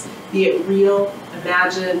space, be it real,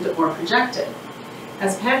 imagined, or projected.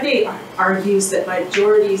 As Pandey argues that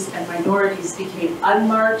majorities and minorities became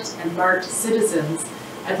unmarked and marked citizens,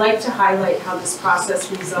 I'd like to highlight how this process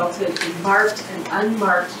resulted in marked and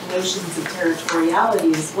unmarked notions of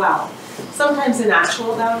territoriality as well, sometimes in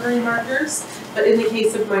actual boundary markers, but in the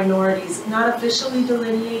case of minorities, not officially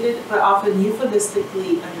delineated, but often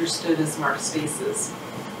euphemistically understood as marked spaces.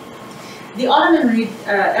 The Ottoman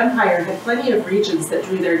Empire had plenty of regions that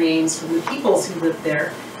drew their names from the peoples who lived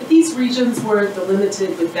there, but these regions weren't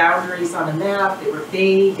delimited with boundaries on a map. They were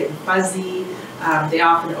vague and fuzzy. They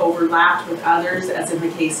often overlapped with others, as in the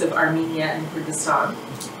case of Armenia and Kurdistan.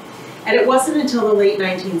 And it wasn't until the late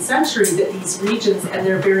 19th century that these regions and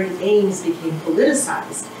their very names became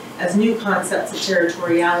politicized, as new concepts of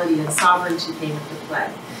territoriality and sovereignty came into play.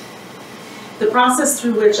 The process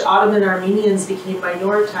through which Ottoman Armenians became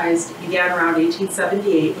minoritized began around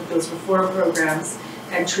 1878 with those reform programs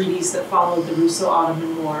and treaties that followed the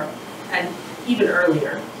Russo-Ottoman War, and even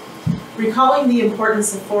earlier. Recalling the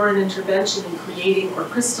importance of foreign intervention in creating or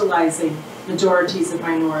crystallizing majorities and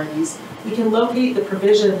minorities, we can locate the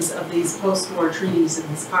provisions of these post-war treaties in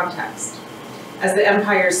this context. As the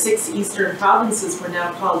empire's 6 eastern provinces were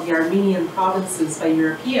now called the Armenian provinces by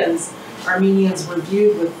Europeans, Armenians were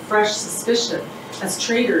viewed with fresh suspicion as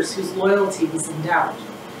traitors whose loyalty was in doubt.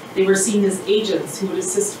 They were seen as agents who would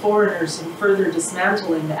assist foreigners in further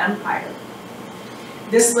dismantling the empire.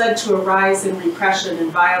 This led to a rise in repression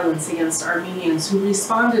and violence against Armenians who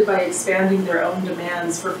responded by expanding their own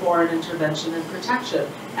demands for foreign intervention and protection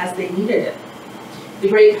as they needed it. The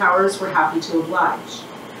great powers were happy to oblige.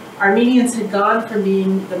 Armenians had gone from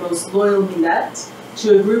being the most loyal millet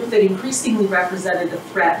to a group that increasingly represented a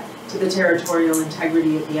threat to the territorial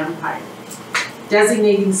integrity of the empire.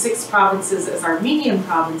 Designating 6 provinces as Armenian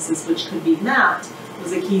provinces which could be mapped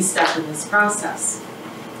was a key step in this process.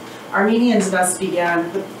 Armenians thus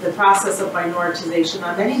began the process of minoritization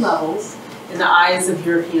on many levels, in the eyes of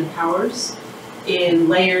European powers, in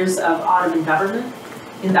layers of Ottoman government,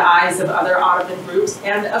 in the eyes of other Ottoman groups,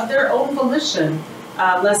 and of their own volition,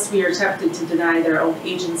 lest we are tempted to deny their own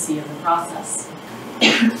agency in the process.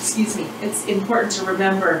 Excuse me, it's important to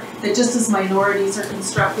remember that just as minorities are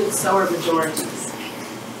constructed, so are majorities.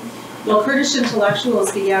 While Kurdish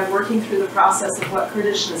intellectuals began working through the process of what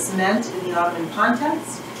Kurdishness meant in the Ottoman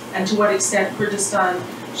context, and to what extent Kurdistan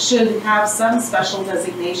should have some special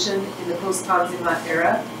designation in the post-Tanzimat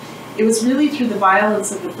era, it was really through the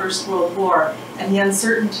violence of the First World War and the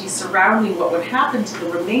uncertainty surrounding what would happen to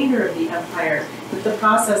the remainder of the empire that the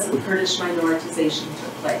process of Kurdish minoritization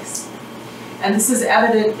took place. And this is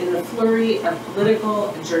evident in the flurry of political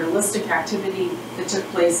and journalistic activity that took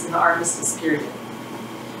place in the armistice period.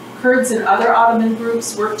 Kurds and other Ottoman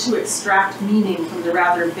groups worked to extract meaning from the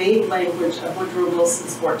rather vague language of Woodrow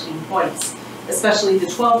Wilson's 14 points, especially the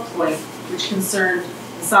 12th point, which concerned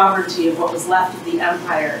the sovereignty of what was left of the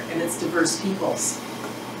empire and its diverse peoples.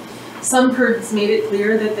 Some Kurds made it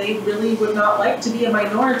clear that they really would not like to be a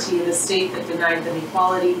minority in a state that denied them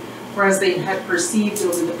equality, whereas they had perceived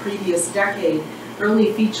over the previous decade,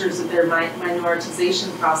 early features of their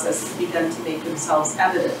minoritization process had begun to make themselves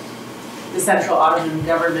evident. The Central Ottoman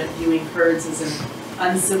government viewing Kurds as an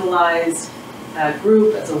uncivilized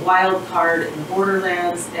group, as a wild card in the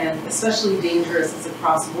borderlands, and especially dangerous as a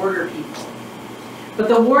cross-border people. But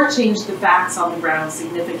the war changed the facts on the ground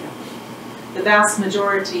significantly. The vast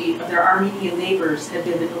majority of their Armenian neighbors had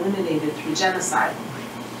been eliminated through genocide.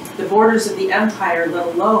 The borders of the empire, let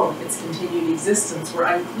alone its continued existence, were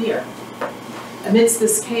unclear. Amidst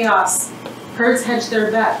this chaos, Kurds hedged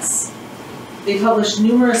their bets. They published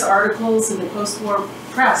numerous articles in the post-war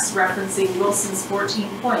press referencing Wilson's 14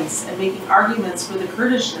 points and making arguments for the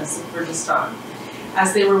Kurdishness of Kurdistan,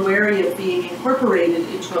 as they were wary of being incorporated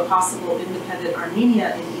into a possible independent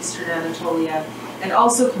Armenia in eastern Anatolia, and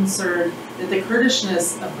also concerned that the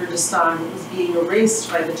Kurdishness of Kurdistan was being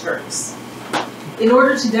erased by the Turks. In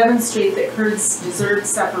order to demonstrate that Kurds deserved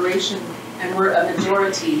separation and were a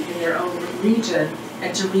majority in their own region,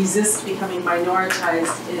 and to resist becoming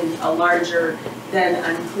minoritized in a larger, then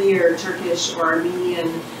unclear Turkish or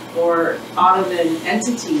Armenian or Ottoman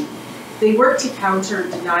entity, they worked to counter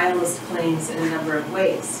denialist claims in a number of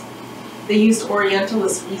ways. They used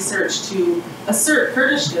Orientalist research to assert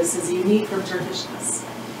Kurdishness as unique from Turkishness.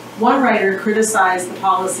 One writer criticized the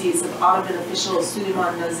policies of Ottoman official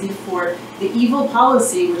Süleyman Nazif for the evil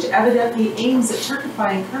policy which evidently aims at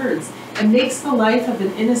Turkifying Kurds and makes the life of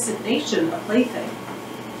an innocent nation a plaything.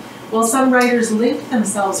 While some writers linked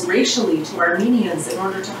themselves racially to Armenians in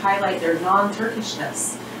order to highlight their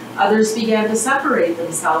non-Turkishness, others began to separate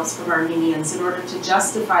themselves from Armenians in order to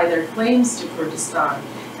justify their claims to Kurdistan,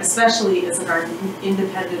 especially as an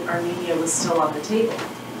independent Armenia was still on the table.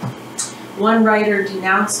 One writer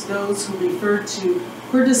denounced those who referred to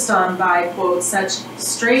Kurdistan by, quote, such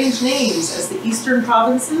strange names as the eastern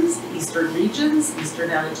provinces, the eastern regions, eastern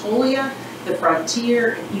Anatolia, the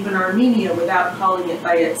frontier, and even Armenia without calling it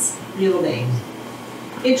by its real name.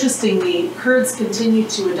 Interestingly, Kurds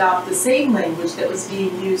continued to adopt the same language that was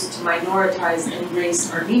being used to minoritize and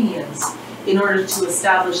erase Armenians in order to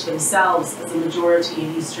establish themselves as a majority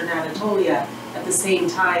in eastern Anatolia at the same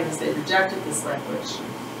time as they rejected this language.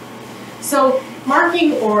 So,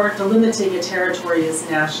 marking or delimiting a territory as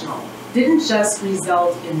national didn't just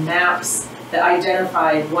result in maps that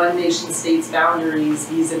identified one nation-state's boundaries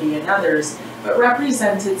vis-a-vis another's, but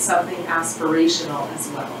represented something aspirational as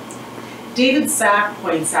well. David Sack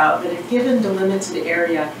points out that a given delimited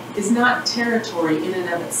area is not territory in and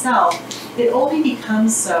of itself. It only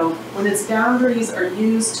becomes so when its boundaries are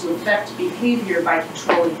used to affect behavior by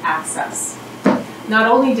controlling access. Not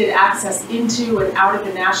only did access into and out of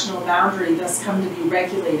a national boundary thus come to be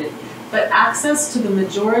regulated, but access to the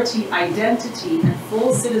majority identity and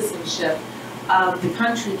full citizenship of the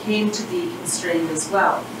country came to be constrained as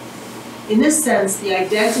well. In this sense, the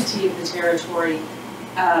identity of the territory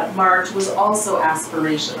marked was also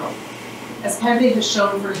aspirational. As Pende has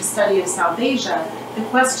shown for his study of South Asia, the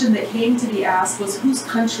question that came to be asked was, whose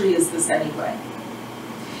country is this anyway?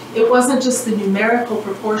 It wasn't just the numerical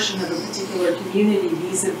proportion of a particular community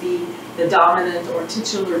vis-a-vis the dominant or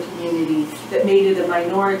titular community that made it a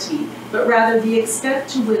minority, but rather the extent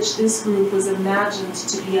to which this group was imagined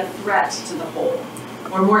to be a threat to the whole,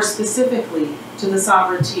 or more specifically, to the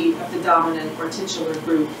sovereignty of the dominant or titular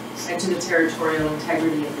group and to the territorial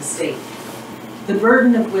integrity of the state. The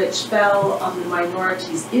burden of which fell on the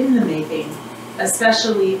minorities in the making,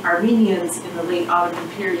 especially Armenians in the late Ottoman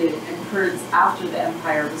period and Kurds after the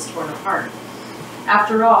empire was torn apart.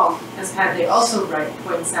 After all, as Pende also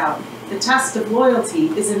points out, the test of loyalty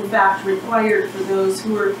is in fact required for those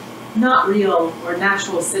who are not real or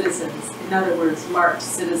natural citizens, in other words, marked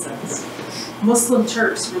citizens. Muslim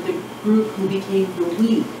Turks were the group who became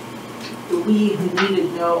the we who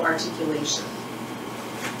needed no articulation.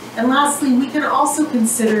 And lastly, we can also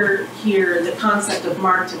consider here the concept of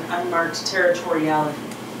marked and unmarked territoriality.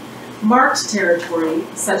 Marked territory,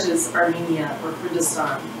 such as Armenia or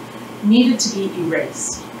Kurdistan, needed to be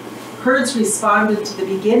erased. Kurds responded to the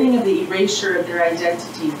beginning of the erasure of their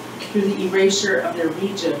identity through the erasure of their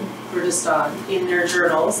region, Kurdistan, in their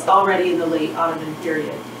journals already in the late Ottoman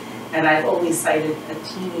period. And I've only cited a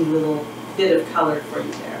teeny little bit of color for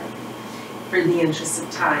you there, for the interest of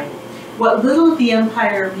time. What little of the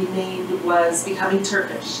empire remained was becoming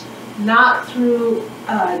Turkish, not through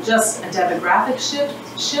just a demographic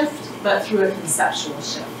shift, but through a conceptual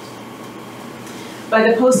shift. By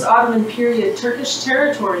the post-Ottoman period, Turkish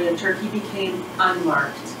territory in Turkey became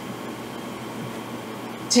unmarked,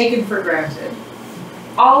 taken for granted.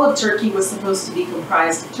 All of Turkey was supposed to be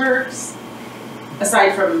comprised of Turks,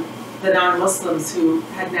 aside from the non-Muslims who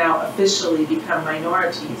had now officially become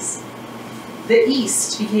minorities. The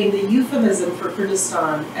East became the euphemism for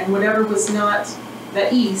Kurdistan, and whatever was not the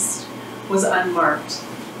East was unmarked.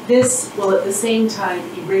 This, while at the same time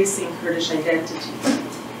erasing Kurdish identity.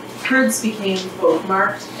 Kurds became both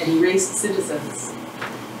marked and erased citizens.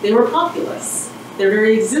 They were populous. Their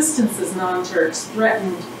very existence as non-Turks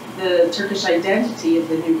threatened the Turkish identity of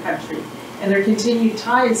the new country, and their continued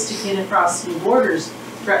ties to kin across new borders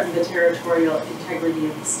threatened the territorial integrity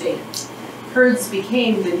of the state. Kurds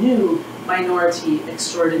became the new minority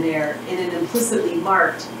extraordinaire in an implicitly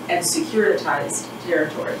marked and securitized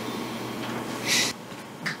territory.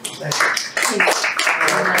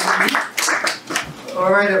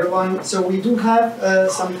 All right, everyone. So we do have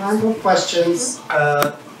some time for questions.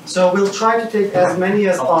 So we'll try to take as many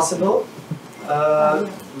as possible.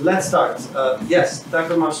 Let's start. Yes,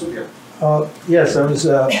 Dr. Marsoudia. Yes, I was.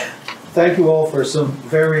 Thank you all for some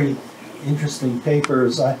very interesting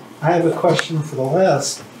papers. I have a question for the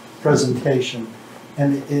last presentation,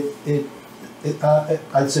 and it's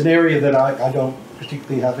an area that I don't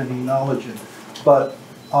particularly have any knowledge in. But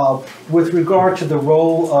with regard to the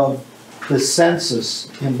role of the census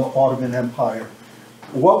in the Ottoman Empire,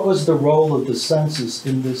 what was the role of the census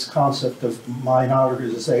in this concept of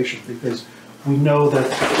minoritization? Because we know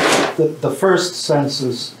that the first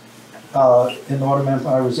census in the Ottoman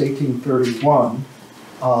Empire was 1831,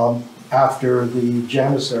 after the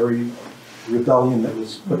Janissary rebellion that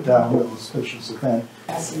was put down, the auspicious event.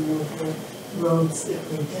 Passing over roads that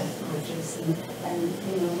were death marches, and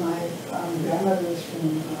you know, my grandmother was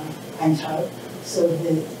from Antwerp, so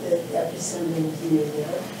the epicenter was near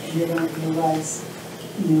there, and they don't realize,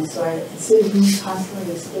 you know, so instead of me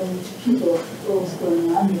constantly explaining to people what was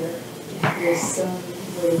going on there, there's some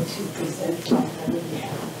way to present my family.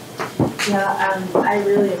 Yeah, I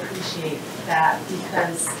really appreciate that,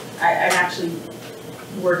 because I'm actually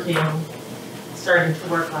starting to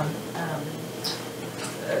work on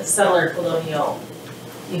settler colonial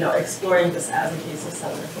exploring this as a case of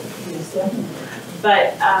southern Philippines.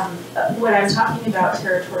 But when I'm talking about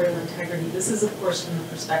territorial integrity, this is of course from the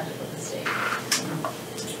perspective of the state.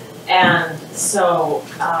 And so,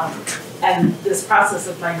 and this process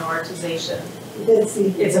of minoritization, it's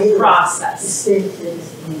a process. The state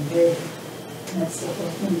is invaded, and that's the whole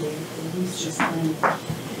thing, they use this language.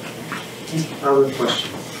 Other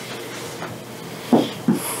questions?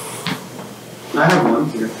 I have one,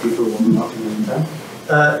 if people will not in time.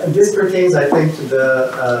 This pertains, I think, to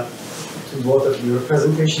the to both of your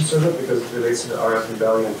presentations, sort of, because it relates to the RF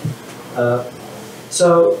rebellion.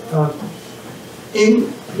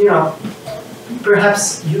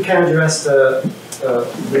 Perhaps you can address the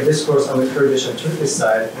discourse on the Kurdish and Turkish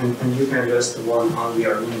side, and you can address the one on the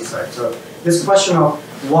Armenian side. So this question of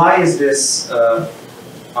why is this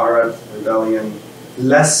Arab rebellion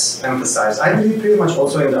less emphasized? I believe pretty much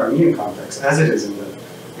also in the Armenian context, as it is in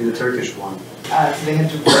the Turkish one. So they had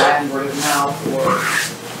to ban word of mouth or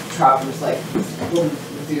travelers like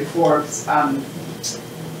the Forbes.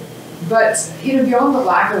 But beyond the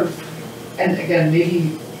lack of, and again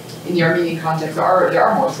maybe in the Armenian context there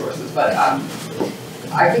are more sources, but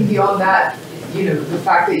I think beyond that, the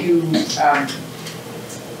fact that you,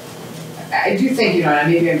 I do think, and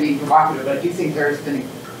maybe I'm being provocative, but I do think there's been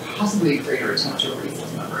possibly a greater attempt to erase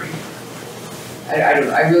this memory. I don't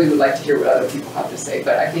know, I really would like to hear what other people have to say,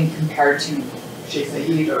 but I think compared to Sheikh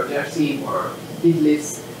Said or Dersim or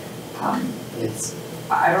Biglis, it's,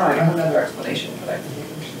 I don't know, I don't have another explanation, but I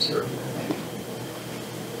think we should hear what people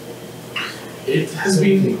think. It has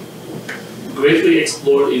been greatly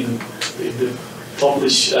explored in the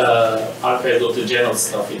published archives of the general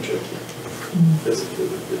staff in Turkey.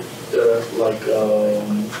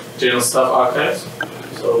 General staff archives.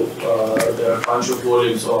 So there are a bunch of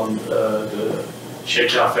volumes on the Sheikh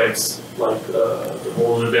Jafet's, the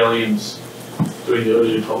whole rebellions during the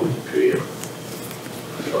early Republican period,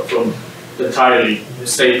 from the entirely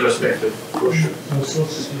state perspective, for sure.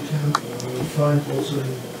 Sources you can find also in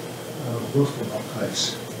Boston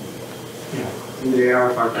archives. In the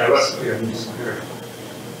AR archives.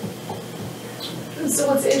 So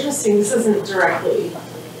what's interesting, this doesn't directly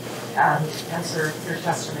answer your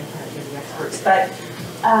question, I can't give the experts, but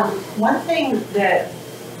one thing that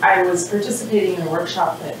I was participating in a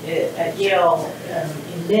workshop at Yale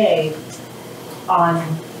in May on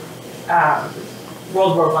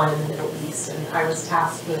World War I in the Middle East, and I was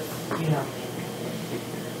tasked with,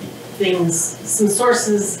 some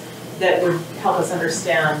sources that would help us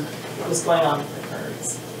understand what was going on with the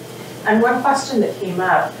Kurds. And one question that came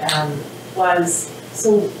up was,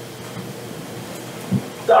 so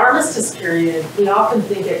the armistice period, we often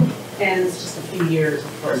think it ends just a few years,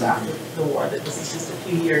 of course, after the war, that this is just a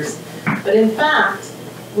few years. But in fact,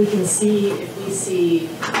 we can see, if we see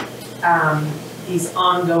these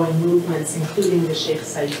ongoing movements, including the Sheikh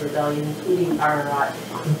Said rebellion, including Ararat,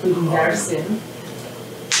 including Dersim,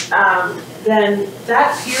 then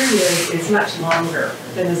that period is much longer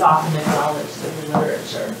than is often acknowledged in the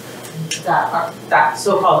literature, that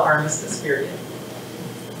so-called armistice period.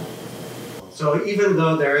 So even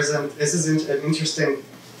though there isn't, this is an interesting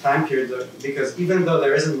time period, because even though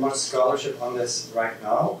there isn't much scholarship on this right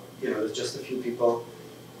now, there's just a few people,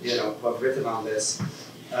 who have written on this,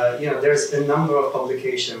 there's a number of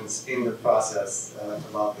publications in the process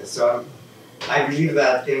about this. So I believe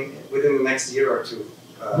that within the next year or two,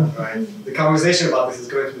 right, the conversation about this is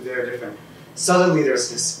going to be very different. Suddenly there's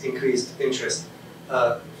this increased interest.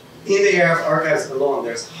 In the Arab archives alone,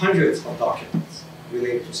 there's hundreds of documents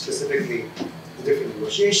related to specifically the different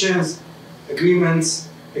negotiations, agreements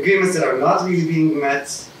that are not really being met.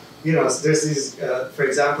 So there's these, for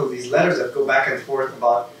example, these letters that go back and forth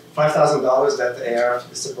about $5,000 that the AR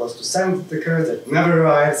is supposed to send the Kurds that never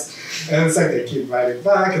arrives, and it's like they keep writing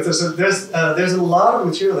back. And so there's a lot of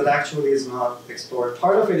material that actually is not explored.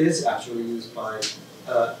 Part of it is actually used by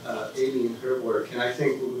Amy in her work, and I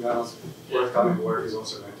think Lugano's forthcoming work is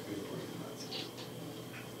also going to be important in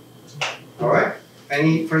that. All right.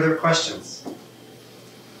 Any further questions?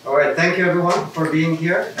 All right. Thank you, everyone, for being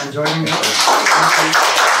here and joining us.